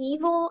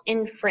upheaval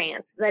in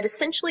France that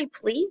essentially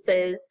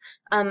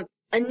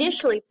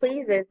initially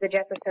pleases the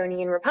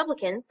Jeffersonian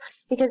Republicans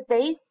because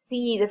they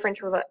see the French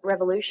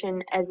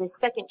Revolution as a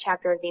second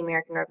chapter of the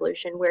American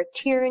Revolution where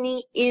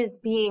tyranny is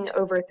being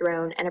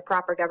overthrown and a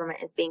proper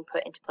government is being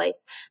put into place.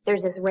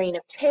 There's this reign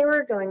of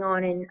terror going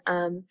on in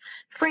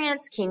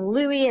France. King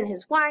Louis and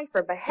his wife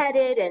are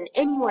beheaded, and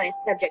anyone is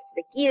subject to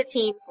the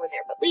guillotine for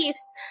their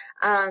beliefs.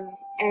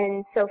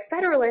 And so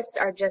Federalists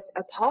are just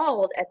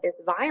appalled at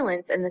this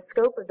violence and the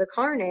scope of the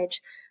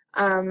carnage,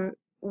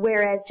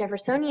 whereas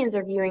Jeffersonians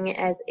are viewing it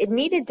as it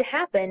needed to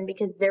happen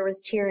because there was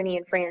tyranny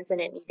in France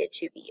and it needed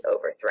to be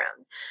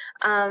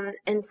overthrown.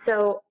 And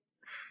so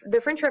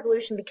the French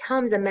Revolution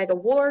becomes a mega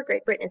war.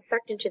 Great Britain is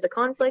sucked into the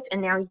conflict,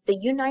 and now the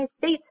United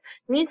States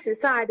needs to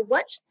decide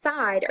which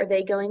side are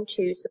they going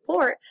to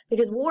support,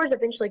 because war is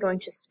eventually going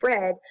to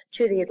spread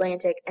to the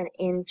Atlantic and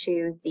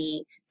into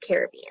the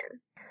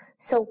Caribbean.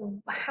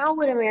 So how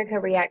would America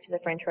react to the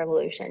French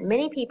Revolution?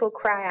 Many people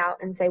cry out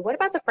and say, what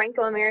about the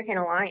Franco-American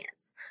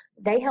alliance?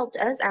 They helped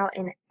us out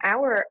in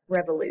our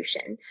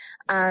revolution,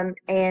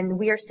 and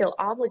we are still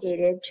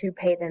obligated to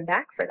pay them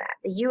back for that.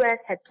 The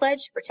U.S. had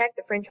pledged to protect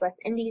the French West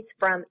Indies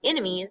from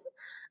enemies,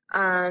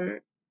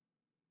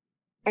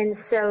 and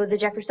so the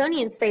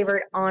Jeffersonians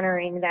favored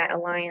honoring that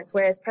alliance,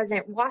 whereas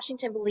President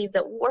Washington believed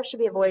that war should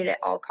be avoided at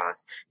all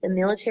costs. The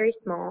military is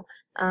small.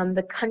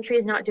 The country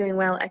is not doing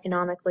well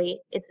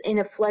economically. It's in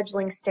a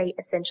fledgling state,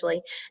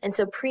 essentially. And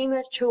so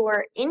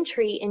premature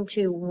entry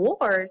into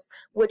wars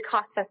would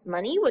cost us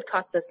money, would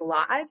cost us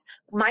lives,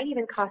 might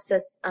even cost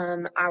us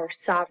our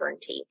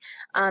sovereignty.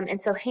 And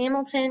so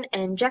Hamilton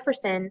and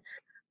Jefferson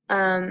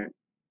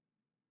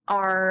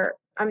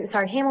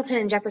Hamilton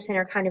and Jefferson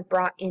are kind of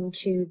brought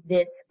into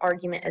this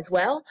argument as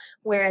well,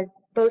 whereas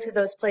both of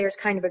those players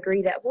kind of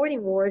agree that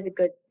avoiding war is a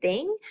good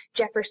thing.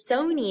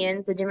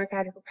 Jeffersonians, the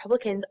Democratic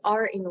Republicans,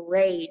 are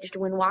enraged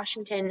when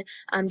Washington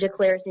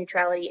declares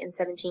neutrality in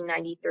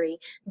 1793.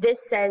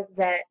 This says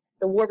that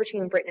the war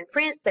between Britain and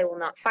France, they will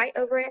not fight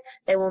over it,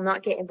 they will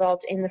not get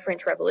involved in the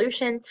French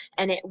Revolution,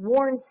 and it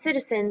warns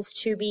citizens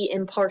to be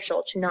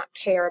impartial, to not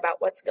care about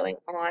what's going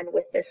on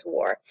with this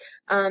war.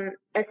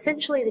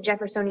 Essentially, the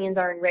Jeffersonians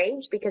are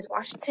enraged because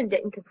Washington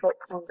didn't consult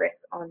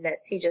Congress on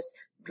this. He just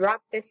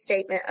dropped this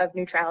statement of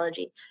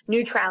neutrality,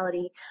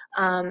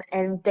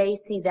 and they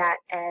see that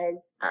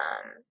as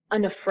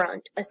an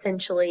affront,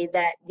 essentially,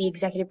 that the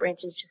executive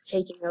branch is just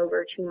taking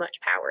over too much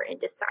power in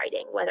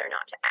deciding whether or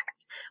not to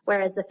act,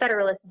 whereas the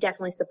Federalists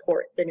definitely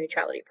support the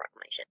Neutrality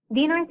Proclamation.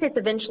 The United States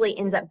eventually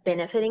ends up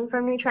benefiting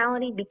from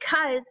neutrality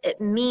because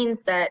it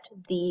means that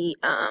the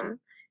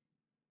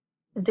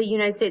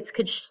United States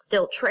could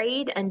still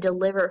trade and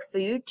deliver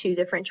food to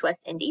the French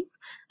West Indies.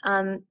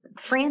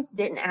 France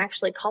didn't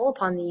actually call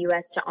upon the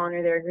U.S. to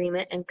honor their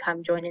agreement and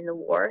come join in the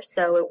war,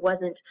 so it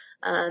wasn't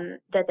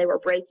that they were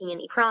breaking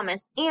any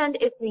promise. And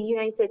if the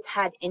United States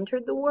had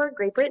entered the war,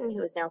 Great Britain,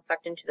 who is now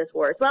sucked into this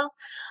war as well,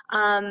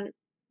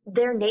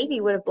 their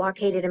navy would have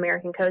blockaded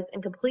American coast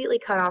and completely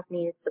cut off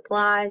needed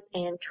supplies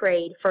and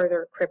trade,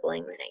 further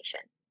crippling the nation.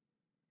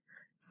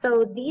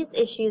 So these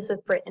issues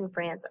with Britain and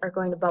France are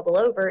going to bubble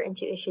over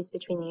into issues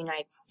between the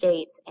United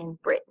States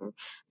and Britain.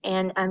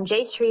 And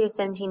Jay's Treaty of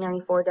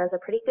 1794 does a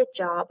pretty good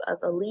job of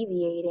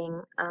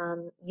alleviating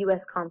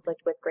U.S.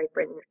 conflict with Great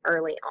Britain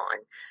early on.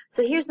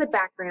 So here's the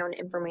background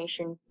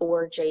information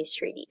for Jay's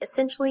Treaty.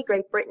 Essentially,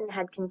 Great Britain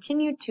had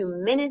continued to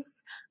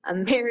menace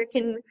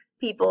American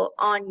people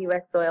on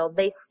U.S. soil.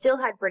 They still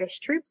had British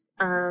troops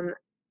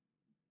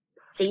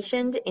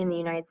stationed in the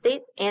United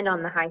States and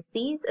on the high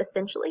seas,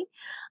 essentially.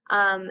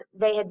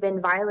 They had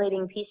been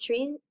violating peace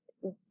treaty.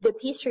 The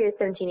peace treaty of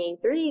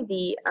 1783,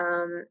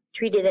 the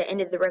treaty that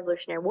ended the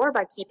Revolutionary War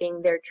by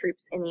keeping their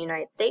troops in the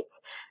United States.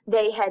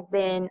 They had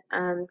been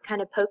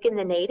kind of poking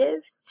the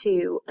natives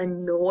to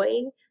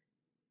annoy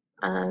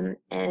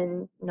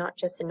and not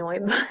just annoy,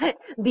 but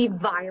be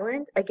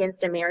violent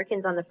against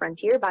Americans on the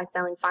frontier by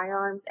selling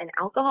firearms and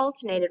alcohol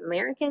to Native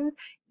Americans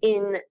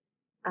in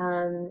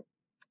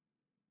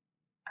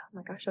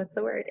my gosh, what's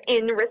the word?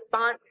 In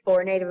response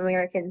for Native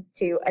Americans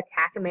to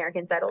attack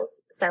American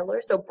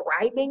settlers, so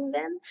bribing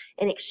them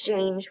in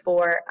exchange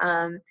for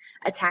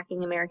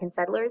attacking American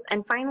settlers.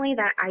 And finally,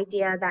 that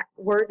idea, that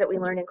word that we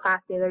learned in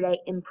class the other day,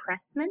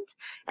 impressment,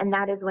 and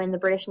that is when the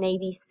British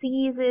Navy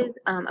seizes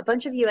a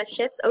bunch of U.S.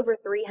 ships, over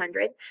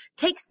 300,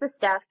 takes the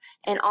stuff,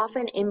 and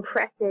often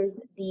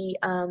impresses the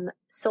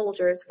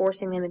soldiers,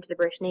 forcing them into the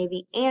British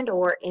Navy and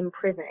or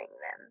imprisoning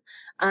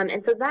them.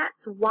 And so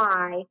that's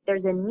why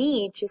there's a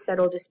need to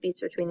settle disputes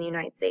between the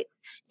United States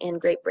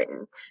and Great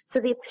Britain. So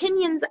the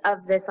opinions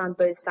of this on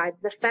both sides,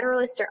 the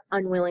Federalists are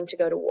unwilling to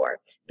go to war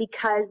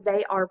because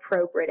they are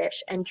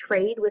pro-British, and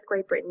trade with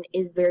Great Britain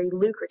is very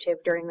lucrative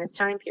during this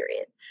time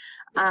period.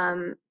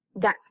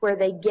 That's where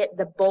they get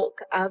the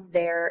bulk of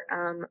their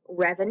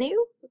revenue,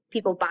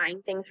 people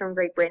buying things from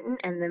Great Britain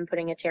and then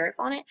putting a tariff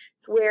on it.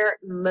 It's where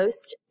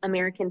most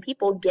American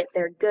people get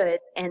their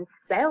goods and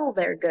sell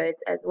their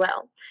goods as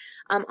well.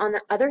 On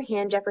the other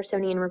hand,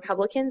 Jeffersonian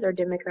Republicans or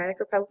Democratic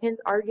Republicans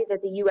argue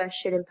that the U.S.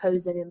 should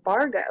impose an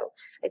embargo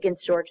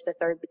against George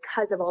III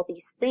because of all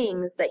these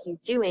things that he's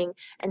doing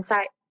and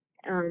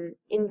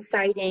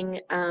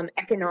inciting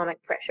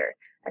economic pressure,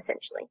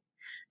 essentially.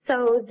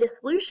 So the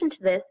solution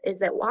to this is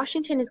that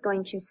Washington is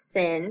going to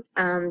send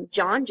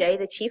John Jay,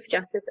 the Chief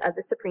Justice of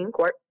the Supreme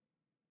Court,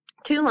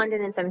 to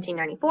London in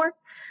 1794.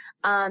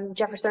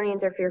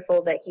 Jeffersonians are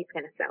fearful that he's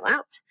going to sell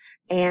out,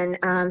 and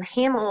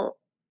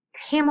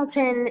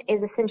Hamilton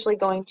is essentially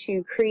going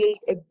to create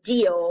a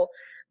deal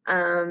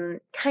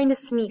kind of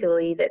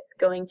sneakily that's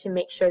going to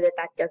make sure that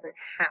that doesn't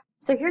happen.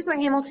 So here's what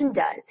Hamilton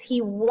does.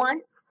 He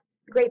wants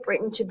Great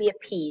Britain to be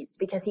appeased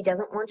because he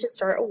doesn't want to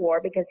start a war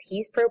because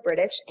he's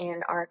pro-British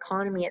and our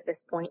economy at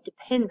this point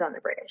depends on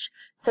the British.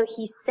 So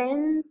he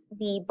sends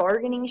the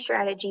bargaining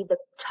strategy, the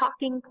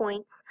talking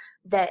points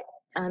that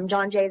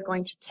John Jay is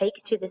going to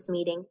take to this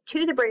meeting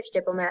to the British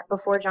diplomat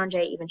before John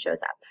Jay even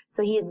shows up.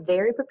 So he is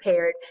very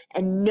prepared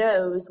and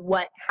knows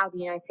how the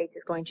United States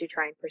is going to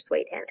try and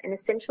persuade him. And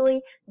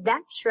essentially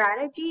that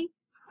strategy,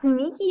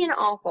 sneaky and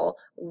awful,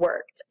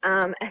 worked.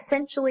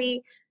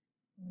 Essentially,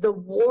 the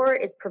war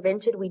is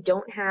prevented. We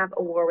don't have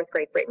a war with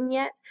Great Britain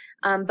yet,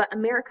 but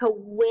America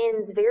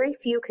wins very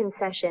few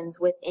concessions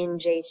within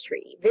Jay's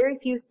treaty. Very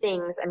few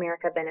things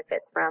America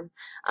benefits from.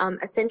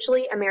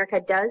 Essentially, America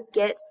does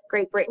get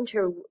Great Britain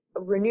to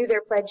renew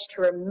their pledge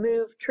to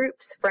remove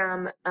troops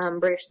from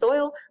British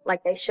soil,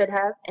 like they should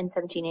have in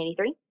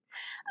 1783.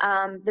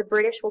 The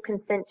British will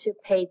consent to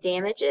pay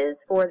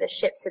damages for the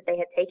ships that they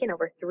had taken,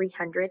 over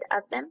 300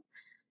 of them.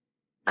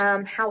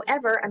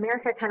 However,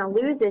 America kind of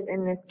loses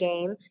in this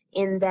game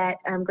in that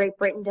Great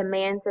Britain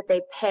demands that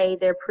they pay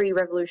their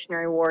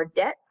pre-Revolutionary War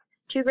debts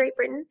to Great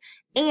Britain,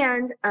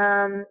 and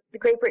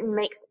Great Britain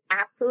makes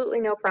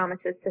absolutely no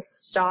promises to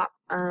stop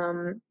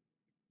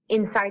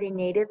inciting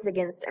natives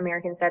against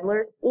American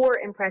settlers or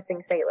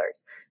impressing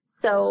sailors.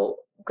 So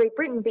Great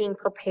Britain being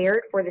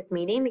prepared for this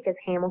meeting because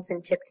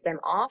Hamilton tipped them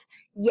off,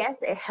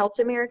 yes, it helped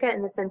America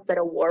in the sense that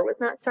a war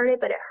was not started,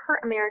 but it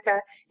hurt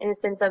America in the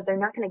sense of they're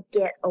not going to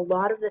get a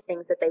lot of the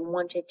things that they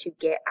wanted to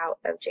get out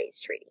of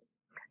Jay's treaty.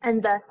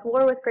 And thus,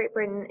 war with Great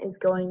Britain is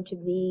going to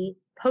be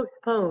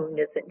postponed,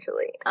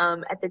 essentially.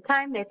 At the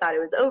time, they thought it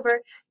was over.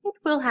 It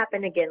will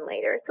happen again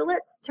later. So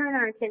let's turn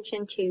our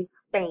attention to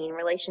Spain,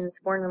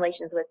 foreign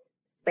relations with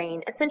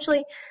Spain.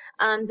 Essentially,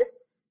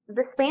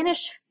 the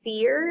Spanish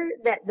fear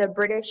that the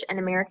British and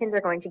Americans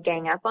are going to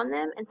gang up on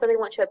them, and so they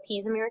want to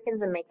appease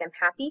Americans and make them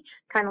happy,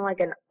 kind of like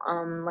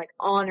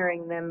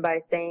honoring them by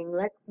saying,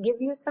 let's give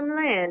you some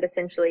land,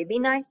 essentially, be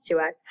nice to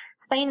us.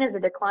 Spain is a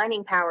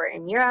declining power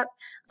in Europe,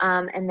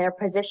 and their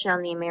position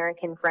on the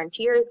American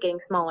frontier is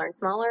getting smaller and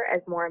smaller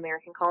as more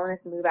American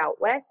colonists move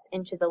out west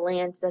into the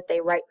land that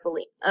they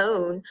rightfully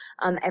own.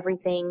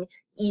 Everything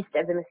east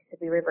of the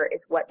Mississippi River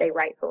is what they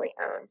rightfully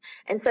own.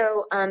 And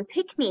so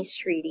Pinckney's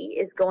treaty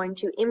is going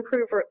to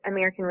improve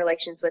American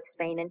relations with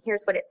Spain, and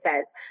here's what it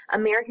says.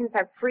 Americans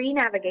have free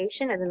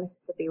navigation of the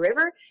Mississippi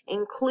River,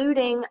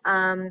 including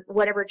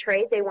whatever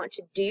trade they want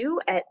to do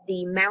at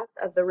the mouth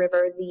of the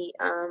river, the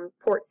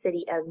port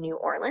city of New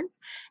Orleans.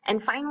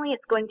 And finally,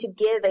 it's going to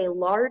give a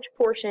large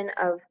portion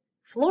of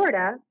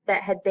Florida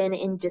that had been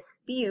in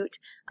dispute.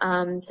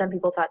 Some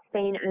people thought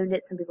Spain owned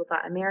it, some people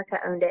thought America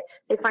owned it.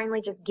 They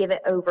finally just give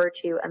it over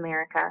to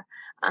America.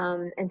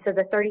 And so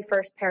the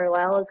 31st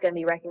parallel is going to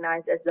be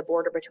recognized as the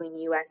border between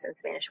U.S. and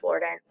Spanish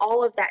Florida. And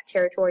all of that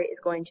territory is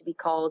going to be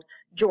called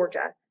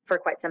Georgia for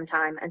quite some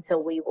time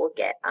until we will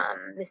get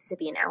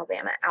Mississippi and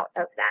Alabama out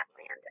of that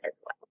land as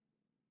well.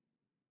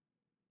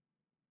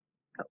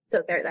 Oh,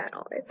 so there that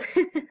all is.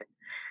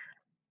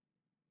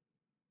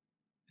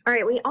 All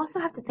right, we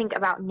also have to think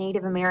about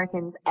Native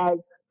Americans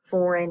as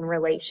foreign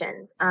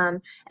relations.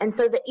 And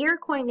so the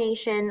Iroquois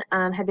Nation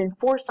had been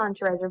forced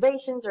onto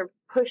reservations or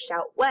pushed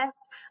out west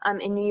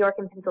in New York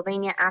and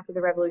Pennsylvania after the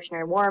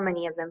Revolutionary War.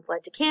 Many of them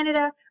fled to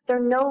Canada. They're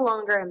no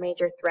longer a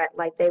major threat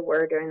like they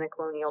were during the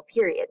colonial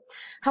period.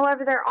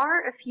 However, there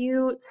are a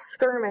few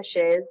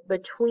skirmishes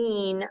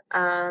between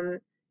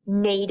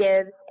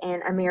natives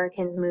and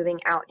Americans moving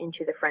out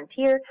into the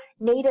frontier.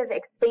 American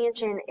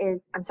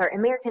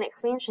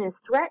expansion is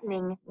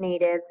threatening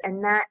natives,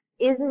 and that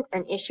isn't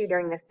an issue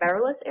during the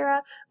Federalist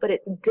era, but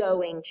it's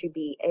going to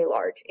be a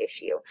large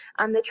issue.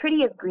 The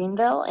Treaty of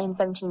Greenville in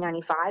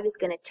 1795 is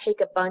going to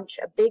take a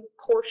big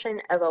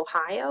portion of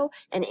Ohio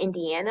and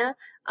Indiana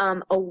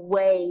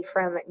away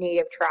from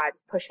native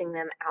tribes, pushing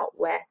them out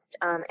west.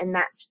 And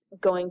that's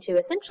going to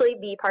essentially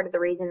be part of the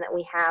reason that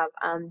we have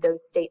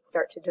those states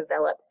start to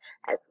develop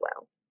as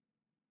well.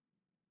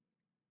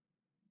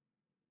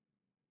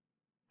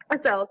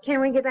 So,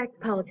 can we get back to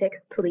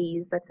politics,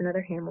 please? That's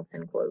another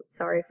Hamilton quote.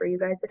 Sorry for you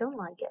guys that don't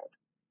like it.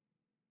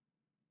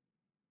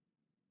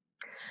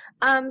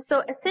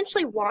 So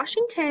essentially,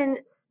 Washington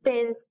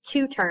spends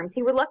 2 terms.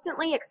 He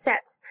reluctantly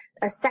accepts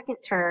a second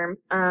term.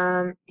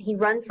 He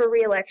runs for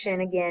re-election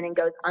again and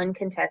goes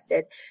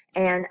uncontested.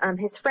 And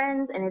his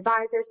friends and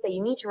advisors say,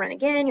 you need to run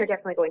again. You're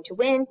definitely going to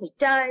win. He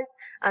does.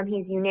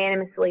 He's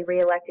unanimously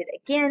re-elected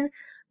again.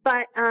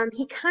 But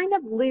he kind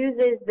of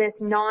loses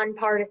this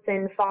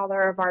nonpartisan father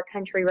of our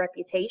country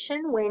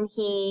reputation when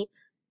he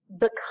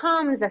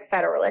becomes a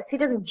Federalist. He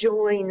doesn't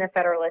join the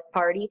Federalist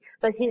Party,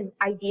 but his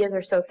ideas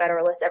are so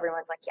Federalist,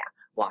 everyone's like, yeah,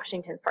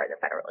 Washington's part of the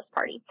Federalist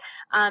Party.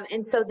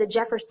 And so the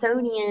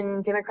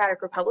Jeffersonian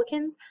Democratic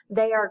Republicans,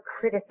 they are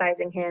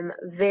criticizing him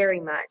very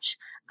much.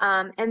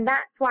 And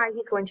that's why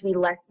he's going to be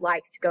less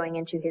liked going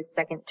into his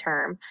second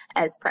term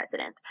as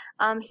president.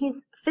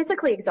 He's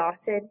physically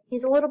exhausted.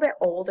 He's a little bit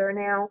older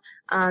now.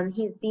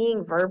 He's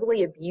being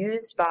verbally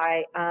abused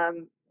by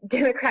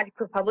Democratic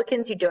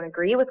Republicans who don't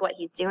agree with what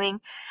he's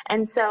doing.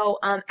 And so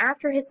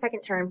after his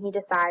second term, he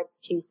decides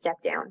to step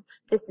down.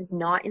 This is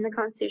not in the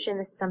Constitution.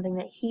 This is something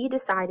that he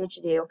decided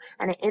to do,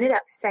 and it ended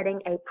up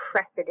setting a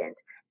precedent.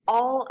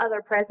 All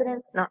other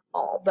presidents, not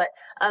all, but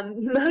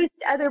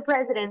most other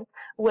presidents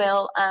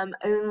will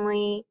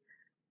only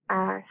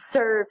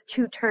serve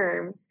 2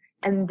 terms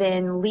and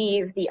then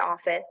leave the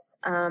office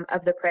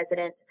of the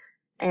president,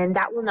 and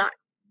that will not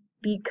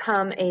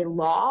become a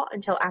law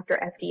until after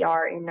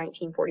FDR in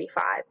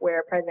 1945, where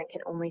a president can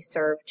only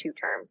serve 2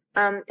 terms.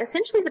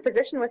 Essentially, the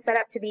position was set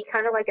up to be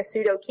kind of like a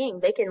pseudo king.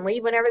 They can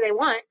leave whenever they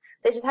want.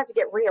 They just have to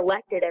get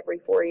reelected every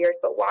 4 years.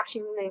 But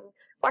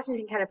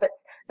Washington kind of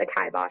puts the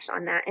kibosh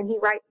on that, and he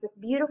writes this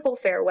beautiful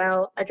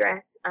farewell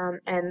address.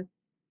 And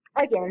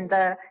again,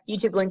 the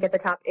YouTube link at the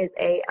top is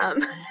a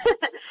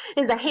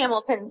is a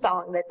Hamilton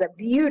song that's a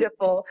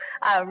beautiful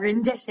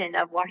rendition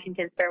of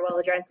Washington's farewell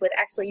address, with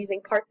actually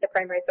using parts of the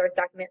primary source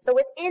document. So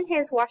within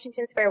his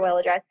Washington's farewell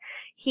address,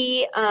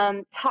 he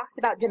talks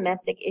about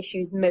domestic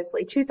issues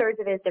mostly, 2/3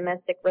 of his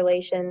domestic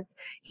relations.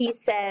 He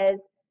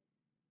says,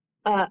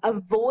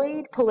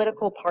 avoid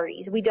political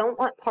parties. We don't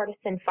want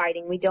partisan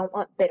fighting. We don't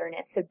want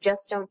bitterness, so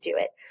just don't do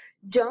it.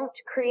 Don't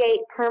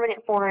create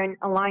permanent foreign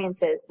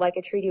alliances like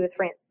a treaty with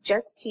France.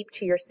 Just keep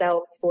to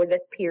yourselves for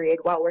this period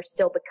while we're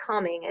still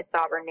becoming a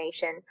sovereign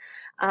nation.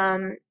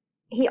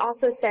 He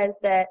also says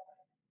that,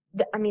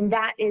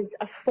 that is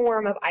a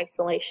form of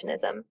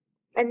isolationism.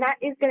 And that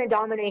is going to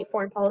dominate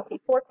foreign policy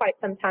for quite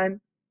some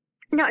time.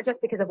 Not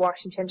just because of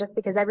Washington, just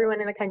because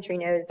everyone in the country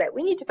knows that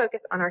we need to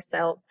focus on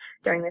ourselves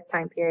during this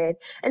time period.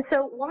 And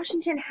so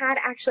Washington had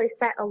actually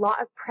set a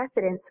lot of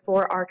precedents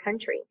for our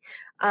country.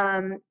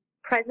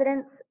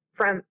 Presidents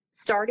from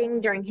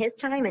starting during his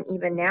time and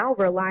even now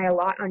rely a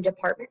lot on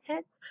department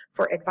heads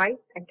for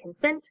advice and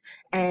consent,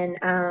 and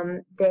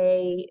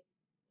they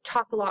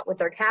talk a lot with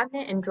their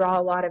cabinet and draw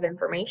a lot of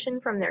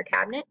information from their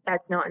cabinet.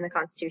 That's not in the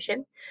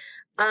Constitution.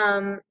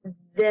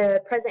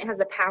 The president has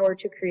the power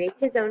to create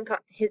his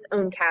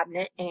own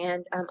cabinet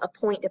and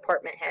appoint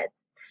department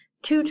heads.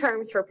 2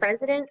 terms for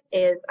president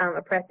is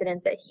a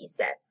precedent that he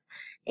sets.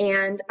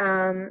 And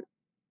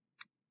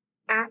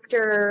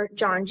after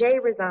John Jay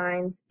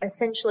resigns,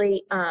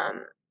 essentially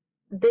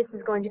this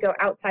is going to go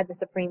outside the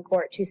Supreme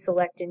Court to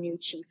select a new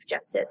Chief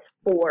Justice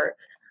for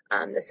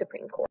the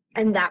Supreme Court.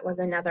 And that was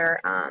another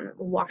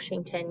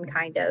Washington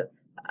kind of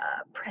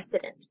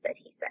precedent that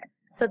he set.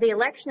 So the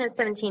election of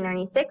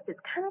 1796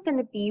 is kind of going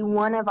to be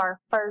one of our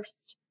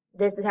first,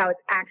 this is how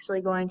it's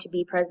actually going to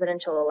be,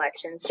 presidential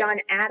elections. John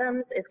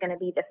Adams is going to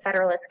be the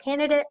Federalist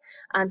candidate.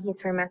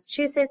 He's from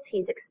Massachusetts.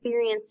 He's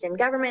experienced in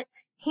government.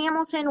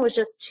 Hamilton was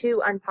just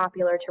too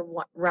unpopular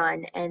to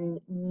run and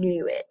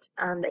knew it,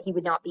 that he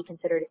would not be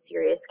considered a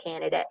serious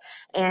candidate.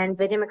 And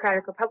the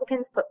Democratic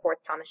Republicans put forth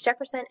Thomas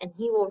Jefferson, and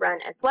he will run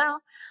as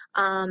well.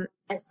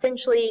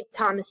 Essentially,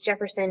 Thomas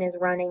Jefferson is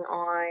running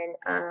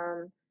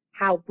on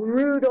how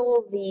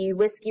brutal the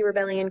Whiskey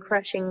Rebellion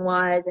crushing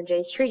was, and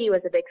Jay's Treaty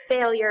was a big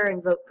failure,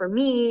 and vote for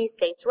me,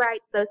 states'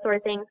 rights, those sort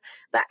of things.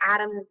 But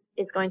Adams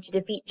is going to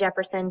defeat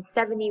Jefferson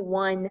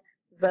 71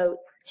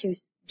 votes to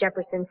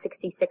Jefferson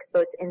 66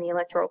 votes in the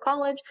Electoral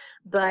College.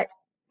 But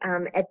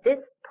at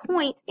this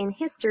point in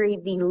history,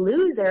 the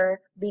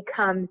loser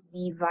becomes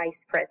the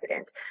vice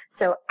president.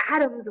 So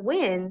Adams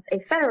wins, a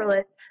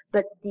Federalist,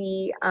 but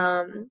the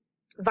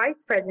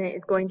vice president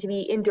is going to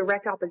be in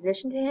direct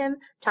opposition to him,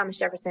 Thomas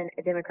Jefferson,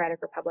 a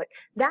Democratic Republic.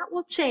 That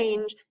will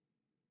change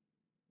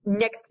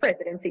next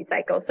presidency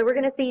cycle. So we're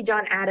going to see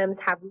John Adams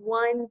have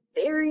one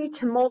very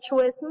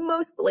tumultuous,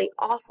 mostly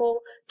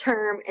awful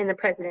term in the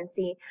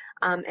presidency,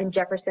 and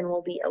Jefferson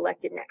will be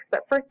elected next.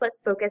 But first, let's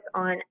focus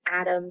on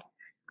Adams'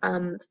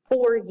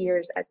 4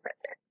 years as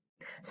president.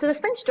 So the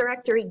French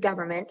Directory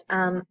government,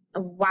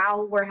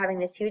 while we're having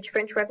this huge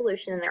French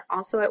Revolution and they're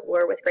also at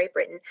war with Great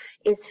Britain,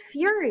 is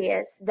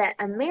furious that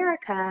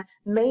America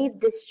made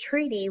this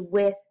treaty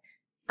with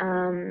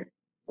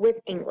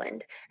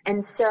England.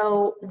 And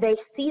so they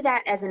see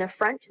that as an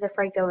affront to the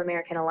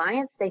Franco-American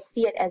alliance. They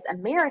see it as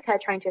America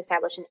trying to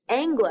establish an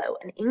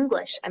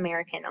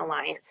English-American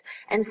alliance.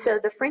 And so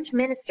the French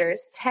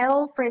ministers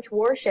tell French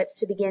warships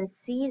to begin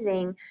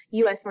seizing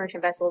U.S.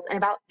 merchant vessels, and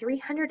about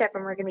 300 of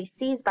them are going to be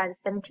seized by the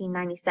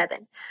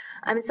 1797.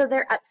 So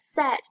they're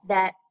upset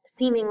that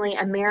seemingly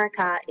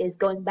America is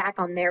going back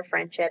on their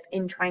friendship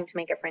in trying to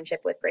make a friendship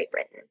with Great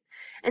Britain.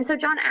 And so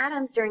John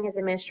Adams, during his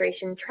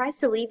administration, tries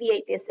to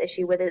alleviate this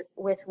issue with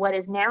what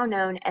is now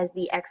known as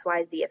the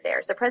XYZ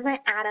affair. So President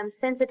Adams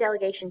sends a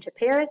delegation to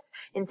Paris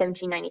in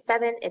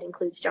 1797. It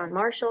includes John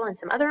Marshall and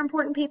some other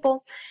important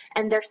people,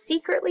 and they're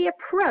secretly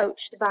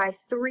approached by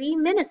 3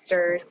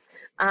 ministers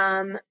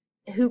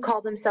who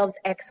call themselves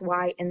X,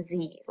 Y, and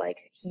Z,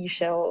 like he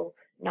shall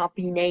not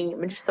be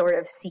named sort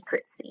of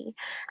secrecy.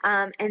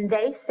 And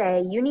they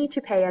say, you need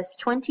to pay us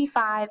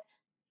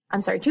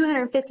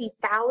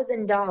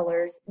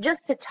 $250,000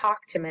 just to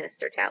talk to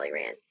Minister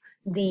Talleyrand,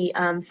 the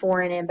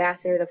foreign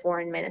ambassador, the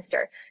foreign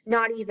minister,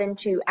 not even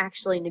to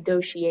actually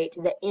negotiate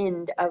the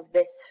end of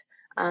this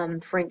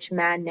French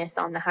madness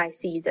on the high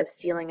seas of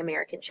stealing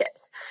American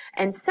ships.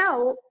 And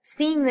so,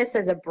 seeing this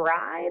as a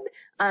bribe,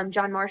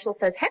 John Marshall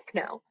says, heck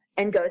no,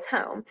 and goes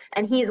home.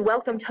 And he's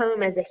welcomed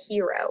home as a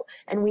hero.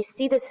 And we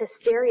see this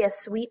hysteria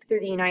sweep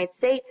through the United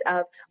States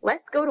of,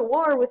 let's go to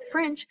war with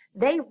French.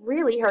 They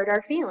really hurt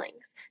our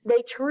feelings.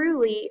 They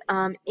truly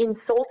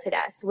insulted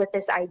us with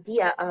this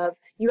idea of,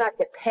 you have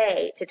to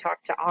pay to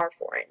talk to our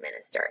foreign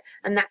minister.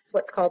 And that's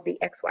what's called the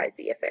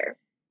XYZ affair.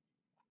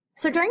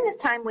 So during this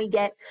time, we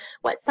get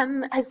what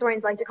some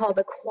historians like to call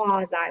the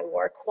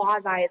quasi-war.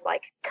 Quasi is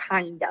like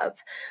kind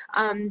of.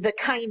 The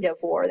kind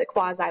of war, the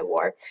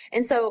quasi-war.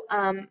 And so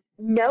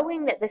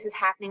knowing that this is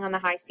happening on the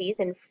high seas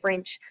and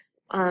French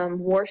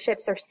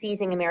warships are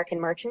seizing American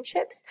merchant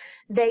ships,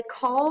 they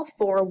call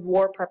for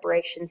war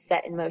preparations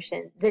set in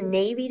motion. The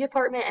Navy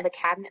Department at the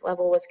cabinet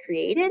level was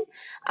created.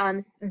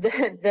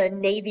 The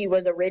Navy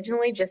was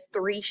originally just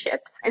 3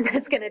 ships, and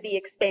that's going to be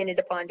expanded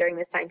upon during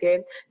this time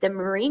period. The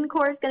Marine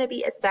Corps is going to be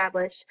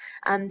established.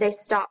 They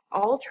stopped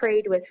all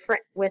trade with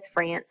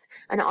France.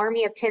 An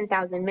army of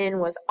 10,000 men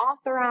was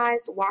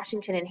authorized.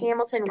 Washington and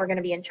Hamilton were going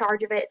to be in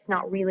charge of it. It's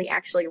not really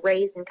actually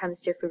raised and comes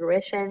to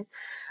fruition.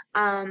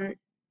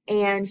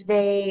 And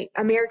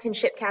American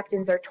ship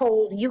captains are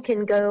told, you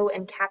can go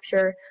and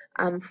capture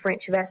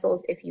French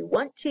vessels if you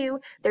want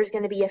to. There's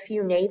going to be a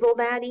few naval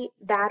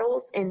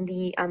battles in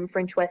the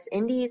French West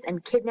Indies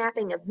and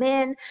kidnapping of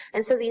men.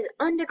 And so these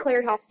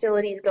undeclared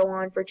hostilities go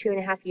on for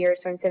 2.5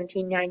 years from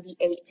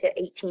 1798 to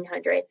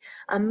 1800,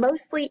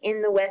 mostly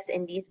in the West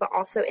Indies, but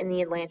also in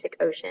the Atlantic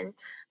Ocean.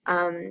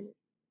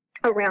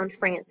 Around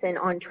France and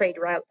on trade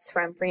routes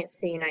from France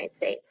to the United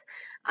States.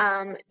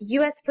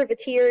 U.S.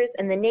 privateers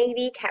and the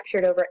Navy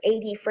captured over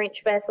 80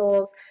 French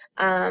vessels.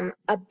 A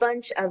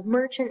bunch of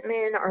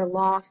merchantmen are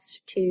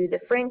lost to the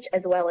French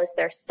as well as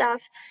their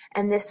stuff.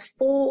 And this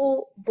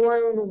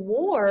full-blown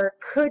war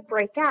could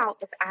break out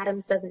if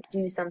Adams doesn't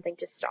do something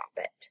to stop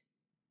it.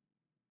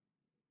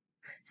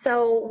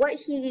 So what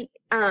he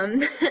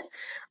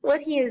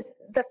is,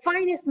 the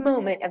finest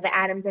moment of the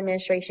Adams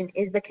administration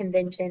is the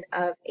Convention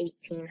of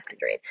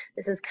 1800.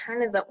 This is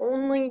kind of the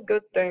only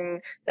good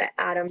thing that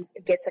Adams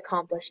gets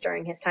accomplished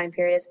during his time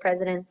period as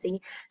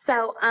presidency.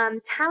 So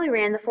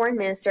Talleyrand, the foreign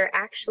minister,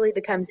 actually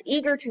becomes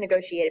eager to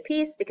negotiate a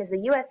peace because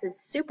the U.S. is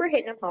super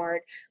hitting him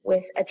hard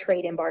with a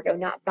trade embargo,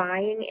 not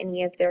buying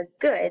any of their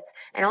goods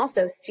and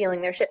also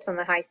stealing their ships on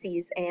the high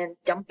seas and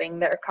dumping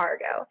their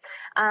cargo.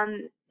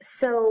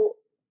 So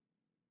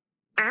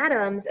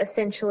Adams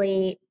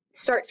essentially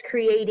starts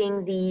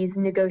creating these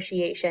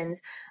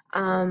negotiations,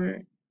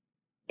 and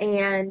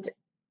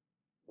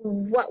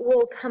what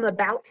will come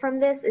about from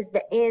this is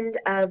the end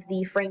of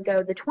the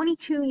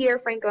 22-year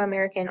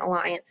Franco-American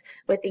alliance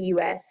with the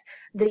U.S.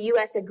 The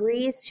U.S.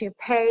 agrees to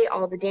pay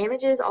all the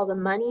damages, all the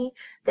money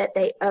that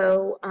they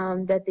owe,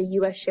 that the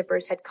U.S.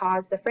 shippers had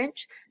caused the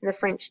French, and the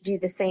French do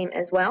the same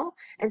as well.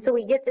 And so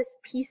we get this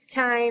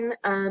peacetime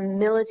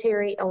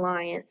military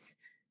alliance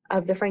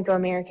of the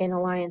Franco-American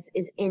alliance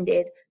is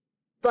ended,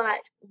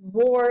 but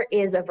war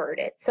is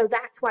averted. So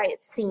that's why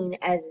it's seen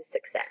as a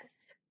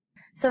success.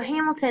 So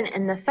Hamilton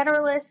and the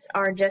Federalists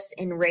are just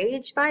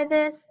enraged by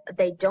this.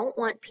 They don't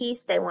want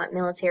peace. They want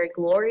military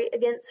glory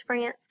against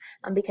France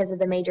because of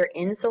the major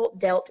insult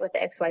dealt with the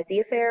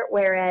XYZ affair,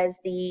 whereas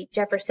the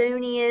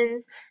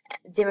Jeffersonians,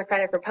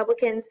 Democratic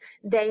Republicans,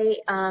 they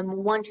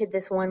wanted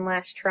this one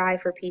last try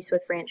for peace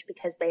with France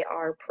because they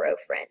are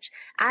pro-French.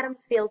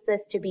 Adams feels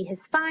this to be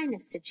his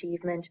finest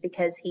achievement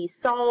because he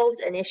solved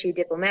an issue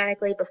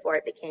diplomatically before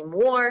it became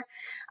war,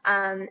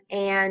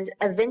 and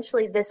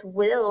eventually this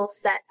will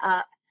set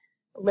up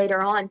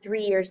later on,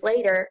 3 years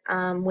later,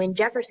 when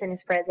Jefferson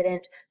is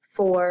president,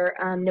 for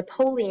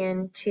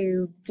Napoleon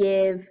to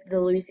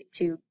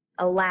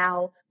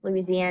allow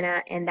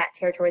Louisiana and that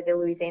territory, the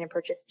Louisiana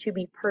Purchase, to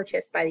be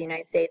purchased by the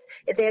United States.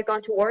 If they had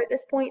gone to war at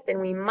this point, then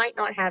we might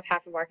not have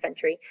half of our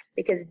country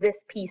because this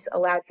peace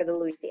allowed for the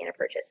Louisiana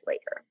Purchase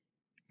later.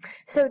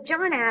 So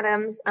John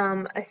Adams,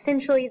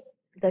 essentially,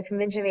 the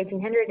Convention of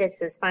 1800 is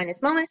his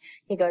finest moment.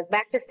 He goes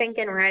back to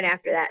stinking right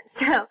after that.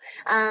 So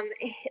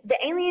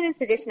the Alien and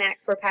Sedition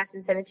Acts were passed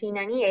in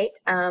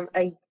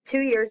 1798, 2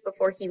 years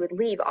before he would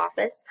leave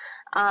office.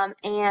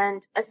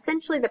 And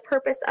essentially the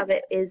purpose of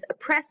it is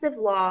oppressive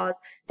laws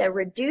that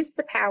reduce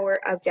the power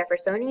of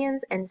Jeffersonians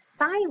and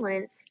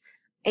silence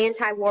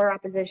anti-war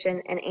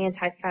opposition and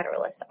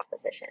anti-Federalist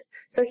opposition.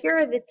 So here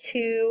are the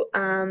two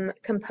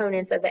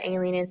components of the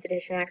Alien and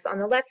Sedition Acts. On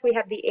the left, we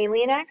have the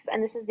Alien Acts,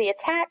 and this is the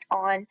attack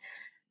on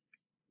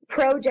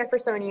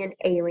pro-Jeffersonian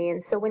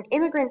aliens. So when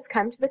immigrants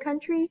come to the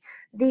country,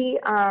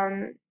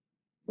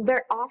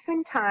 they're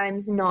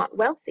oftentimes not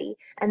wealthy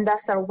and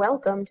thus are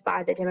welcomed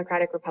by the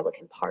Democratic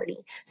Republican Party.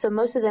 So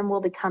most of them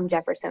will become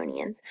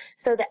Jeffersonians.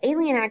 So the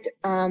Alien Act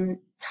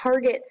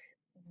targets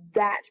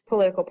that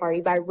political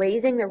party by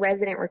raising the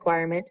resident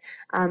requirement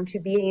to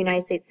be a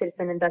United States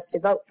citizen and thus to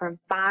vote from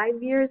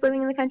 5 years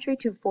living in the country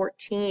to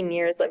 14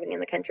 years living in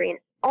the country, and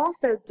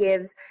also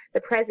gives the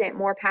president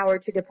more power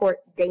to deport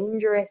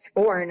dangerous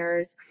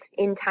foreigners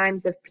in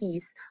times of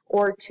peace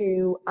or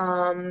to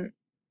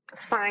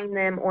fine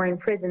them or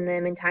imprison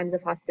them in times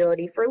of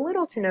hostility for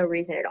little to no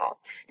reason at all.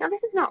 Now,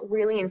 this is not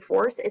really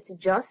enforced. It's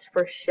just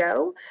for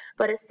show,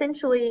 but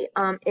essentially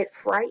it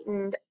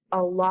frightened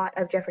a lot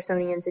of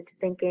Jeffersonians into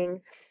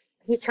thinking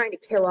he's trying to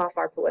kill off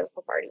our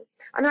political party.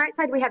 On the right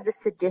side, we have the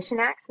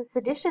Sedition Acts. The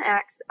Sedition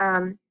Acts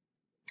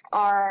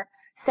are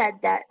said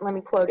that, let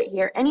me quote it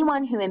here,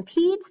 anyone who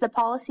impedes the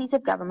policies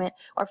of government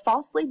or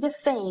falsely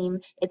defame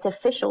its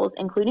officials,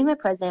 including the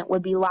president,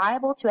 would be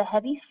liable to a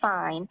heavy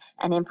fine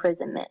and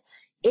imprisonment.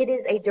 It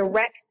is a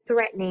direct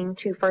threatening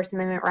to First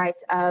Amendment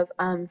rights of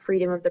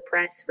freedom of the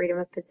press, freedom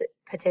of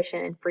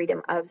petition, and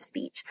freedom of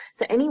speech.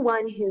 So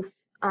anyone who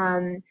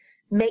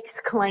makes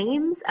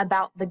claims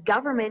about the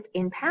government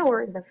in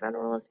power, the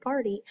Federalist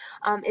Party,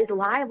 is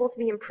liable to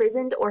be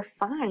imprisoned or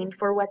fined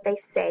for what they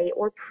say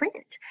or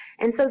print.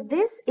 And so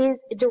this is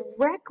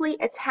directly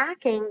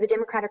attacking the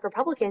Democratic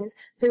Republicans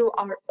who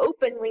are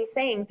openly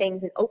saying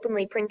things and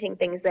openly printing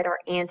things that are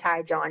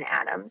anti-John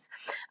Adams.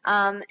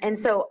 And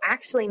so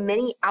actually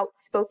many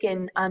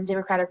outspoken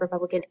Democratic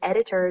Republican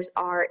editors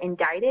are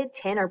indicted,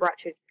 10 are brought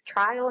to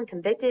trial and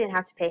convicted and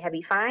have to pay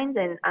heavy fines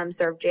and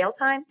serve jail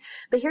time.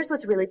 But here's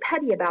what's really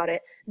petty about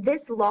it.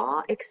 This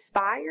law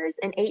expires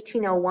in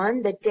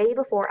 1801, the day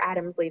before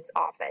Adams leaves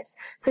office.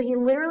 So he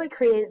literally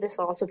created this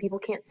law so people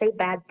can't say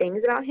bad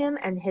things about him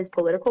and his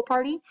political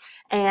party.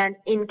 And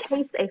in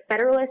case a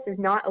Federalist is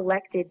not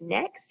elected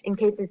next, in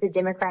case it's a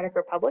Democratic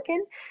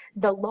Republican,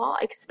 the law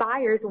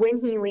expires when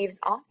he leaves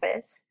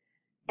office.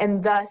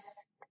 And thus,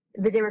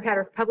 the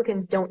Democratic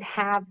Republicans don't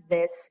have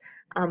this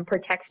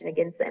protection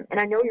against them. And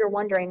I know you're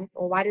wondering,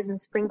 well, why doesn't the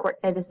Supreme Court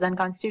say this is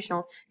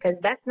unconstitutional? Because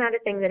that's not a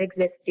thing that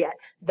exists yet.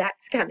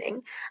 That's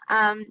coming.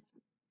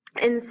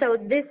 And so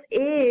this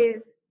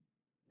is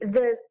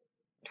the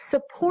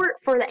support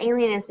for the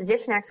Alien and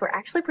Sedition Acts were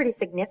actually pretty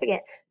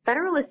significant.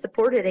 Federalists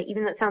supported it,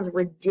 even though it sounds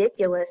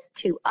ridiculous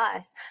to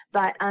us.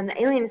 But the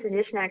Alien and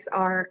Sedition Acts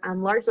are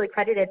largely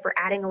credited for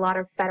adding a lot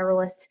of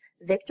Federalist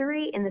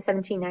victory in the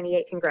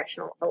 1798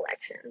 congressional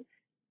elections.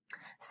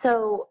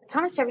 So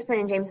Thomas Jefferson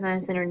and James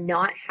Madison are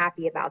not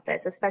happy about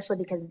this, especially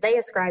because they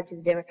ascribe to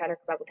the Democratic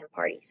Republican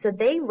Party. So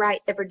they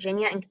write the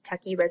Virginia and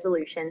Kentucky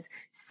resolutions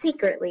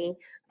secretly,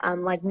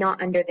 like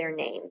not under their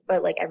name,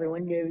 but like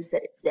everyone knows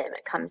that it's them.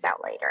 It comes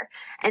out later.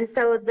 And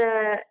so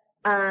the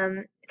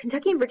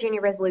Kentucky and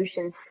Virginia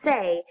resolutions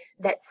say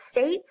that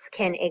states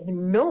can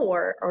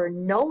ignore or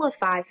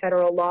nullify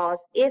federal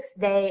laws if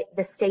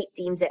the state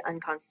deems it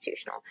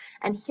unconstitutional.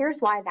 And here's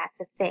why that's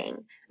a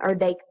thing, or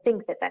they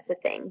think that that's a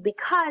thing,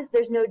 because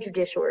there's no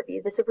judicial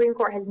review. The Supreme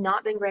Court has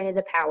not been granted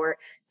the power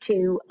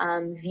to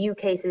view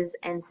cases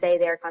and say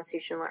they're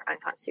constitutional or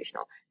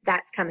unconstitutional.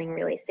 That's coming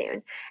really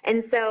soon.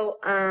 And so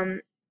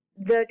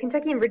the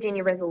Kentucky and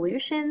Virginia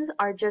resolutions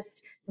are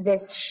just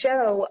this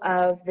show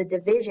of the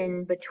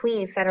division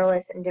between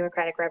Federalist and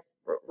Democratic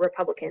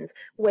Republicans,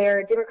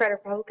 where Democratic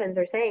Republicans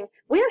are saying,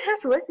 we don't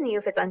have to listen to you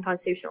if it's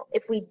unconstitutional,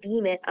 if we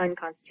deem it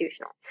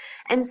unconstitutional.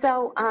 And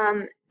so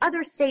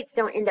other states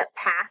don't end up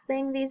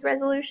passing these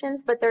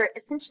resolutions, but they're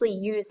essentially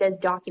used as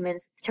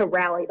documents to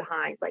rally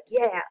behind, like,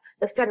 yeah,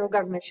 the federal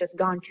government's just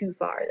gone too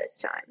far this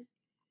time.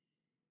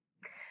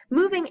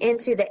 Moving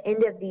into the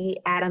end of the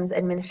Adams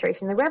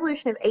administration, the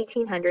Revolution of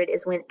 1800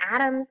 is when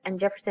Adams and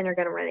Jefferson are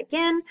going to run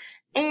again,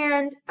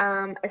 and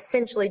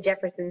essentially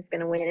Jefferson's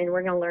going to win, and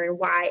we're going to learn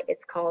why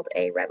it's called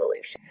a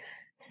revolution.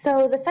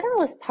 So the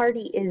Federalist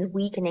Party is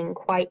weakening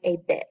quite a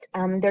bit.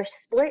 They're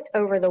split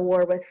over the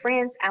war with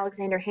France.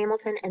 Alexander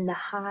Hamilton and the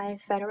High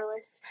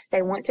Federalists,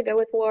 they want to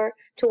go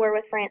to war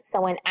with France.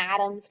 So when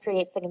Adams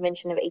creates the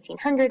Convention of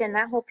 1800 and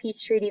that whole peace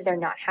treaty, they're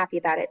not happy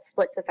about it. It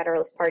splits the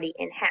Federalist Party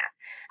in half.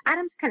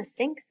 Adams kind of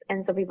stinks,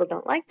 and so people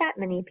don't like that.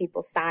 Many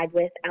people side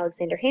with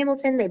Alexander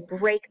Hamilton. They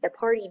break the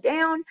party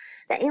down.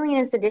 The Alien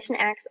and Sedition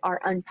Acts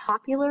are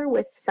unpopular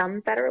with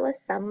some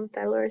Federalists. Some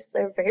Federalists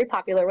they're very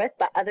popular with,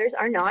 but others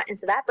are not, and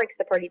so that breaks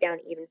the party down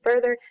even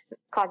further,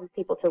 causes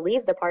people to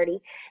leave the party.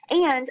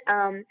 And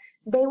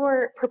they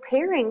were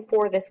preparing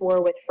for this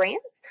war with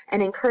France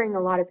and incurring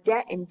a lot of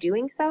debt in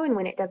doing so, and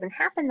when it doesn't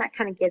happen, that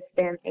kind of gives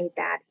them a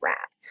bad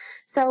rap.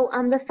 So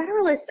the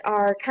Federalists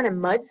are kind of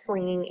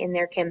mudslinging in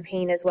their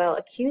campaign as well,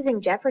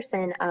 accusing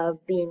Jefferson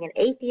of being an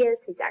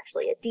atheist. He's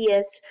actually a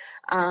deist,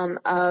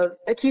 of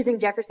accusing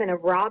Jefferson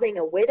of robbing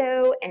a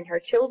widow and her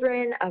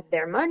children of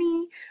their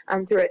money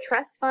through a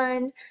trust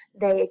fund.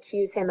 They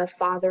accuse him of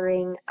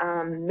fathering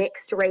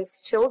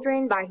mixed-race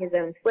children by his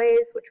own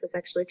slaves, which was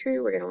actually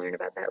true. We're going to learn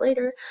about that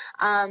later.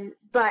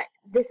 But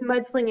this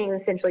mudslinging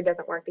essentially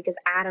doesn't work because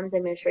Adams'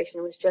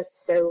 administration was just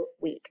so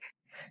weak.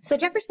 So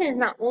Jefferson is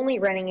not only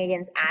running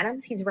against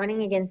Adams, he's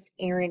running against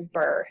Aaron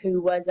Burr,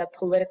 who was a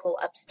political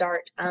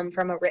upstart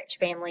from a rich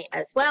family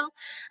as well.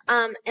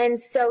 And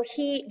so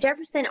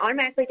Jefferson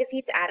automatically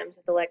defeats Adams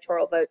with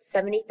electoral votes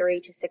 73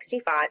 to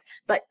 65,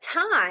 but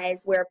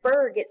ties where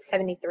Burr gets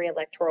 73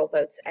 electoral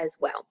votes as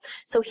well.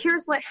 So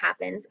here's what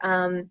happens.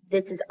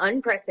 This is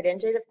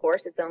unprecedented, of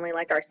course. It's only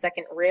like our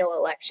second real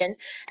election.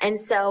 And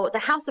so the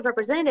House of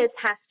Representatives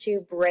has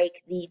to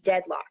break the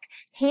deadlock.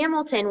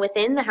 Hamilton,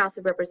 within the House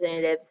of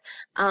Representatives,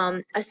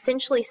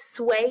 essentially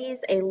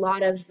sways a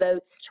lot of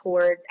votes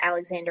towards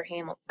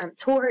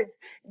towards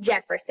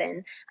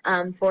Jefferson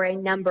for a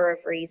number of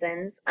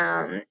reasons.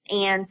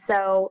 And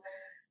so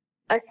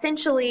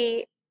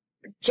essentially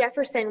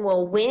Jefferson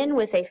will win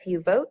with a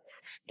few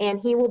votes, and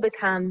he will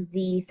become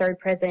the third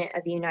president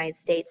of the United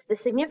States. The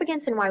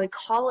significance and why we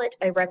call it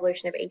a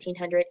revolution of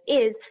 1800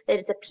 is that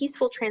it's a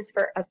peaceful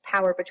transfer of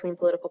power between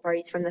political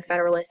parties from the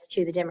Federalists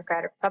to the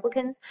Democratic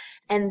Republicans,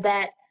 and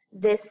that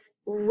this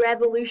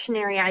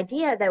revolutionary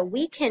idea that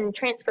we can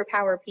transfer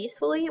power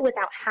peacefully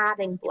without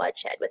having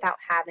bloodshed, without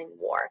having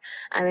war.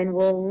 And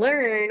we'll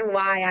learn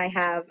why I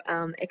have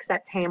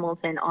except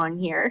Hamilton on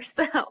here.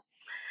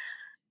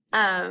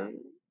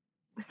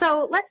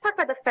 So let's talk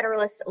about the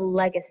Federalist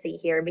legacy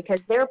here,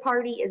 because their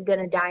party is going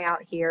to die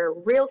out here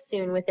real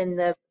soon within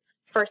the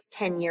first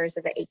 10 years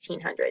of the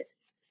 1800s.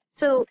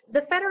 So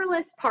the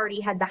Federalist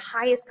Party had the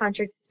highest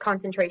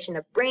concentration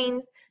of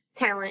brains,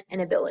 talent,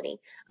 and ability.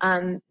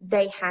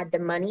 They had the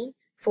money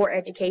for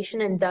education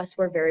and thus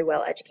were very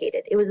well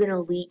educated. It was an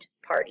elite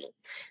party.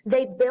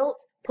 They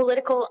built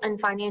political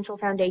and financial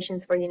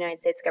foundations for the United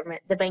States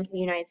government. The Bank of the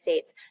United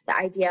States, the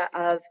idea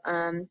of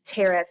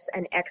tariffs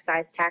and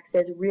excise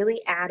taxes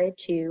really added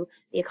to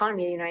the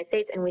economy of the United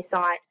States, and we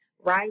saw it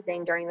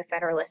rising during the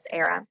Federalist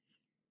era.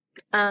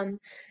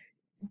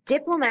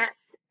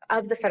 Diplomats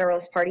of the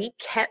Federalist Party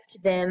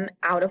kept them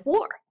out of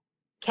war,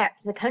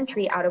 kept the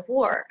country out of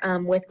war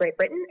with Great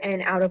Britain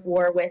and out of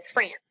war with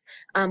France,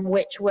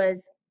 which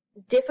was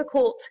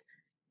difficult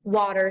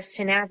waters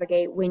to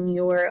navigate when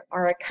you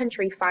are a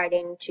country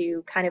fighting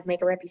to kind of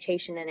make a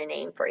reputation and a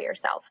name for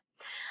yourself.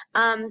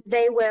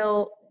 They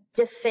will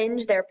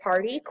defend their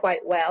party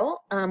quite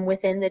well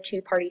within the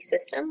two-party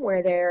system,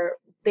 where they're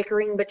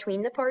bickering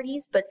between the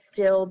parties, but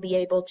still be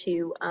able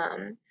to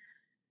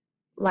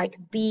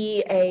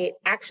be a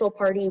actual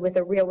party with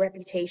a real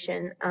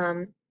reputation.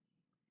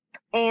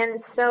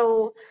 And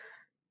so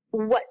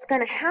what's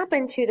going to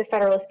happen to the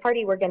Federalist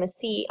Party, we're going to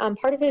see,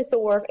 part of it is the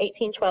War of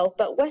 1812,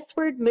 but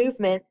westward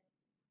movement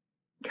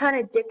kind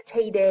of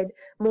dictated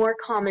more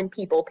common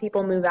people.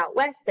 People move out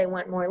west, they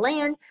want more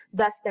land,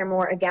 thus they're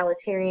more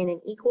egalitarian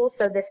and equal.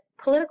 So this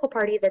political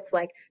party that's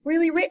like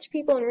really rich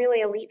people and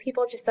really elite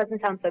people just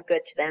doesn't sound so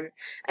good to them.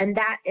 And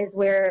that is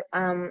where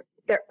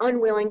they're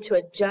unwilling to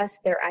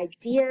adjust their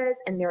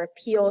ideas and their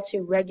appeal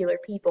to regular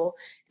people.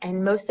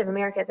 And most of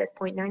America at this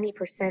point,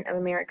 90% of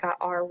America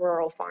are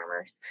rural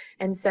farmers.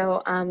 And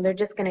so they're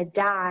just going to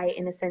die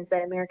in a sense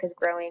that America's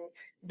growing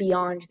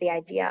beyond the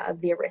idea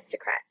of the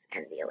aristocrats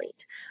and the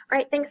elite. All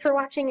right, thanks for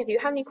watching. If you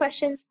have any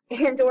questions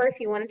or if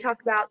you want to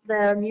talk about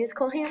the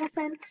musical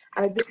Hamilton,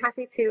 I would be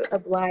happy to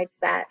oblige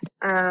that.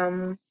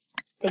 Thank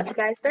you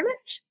guys very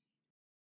much.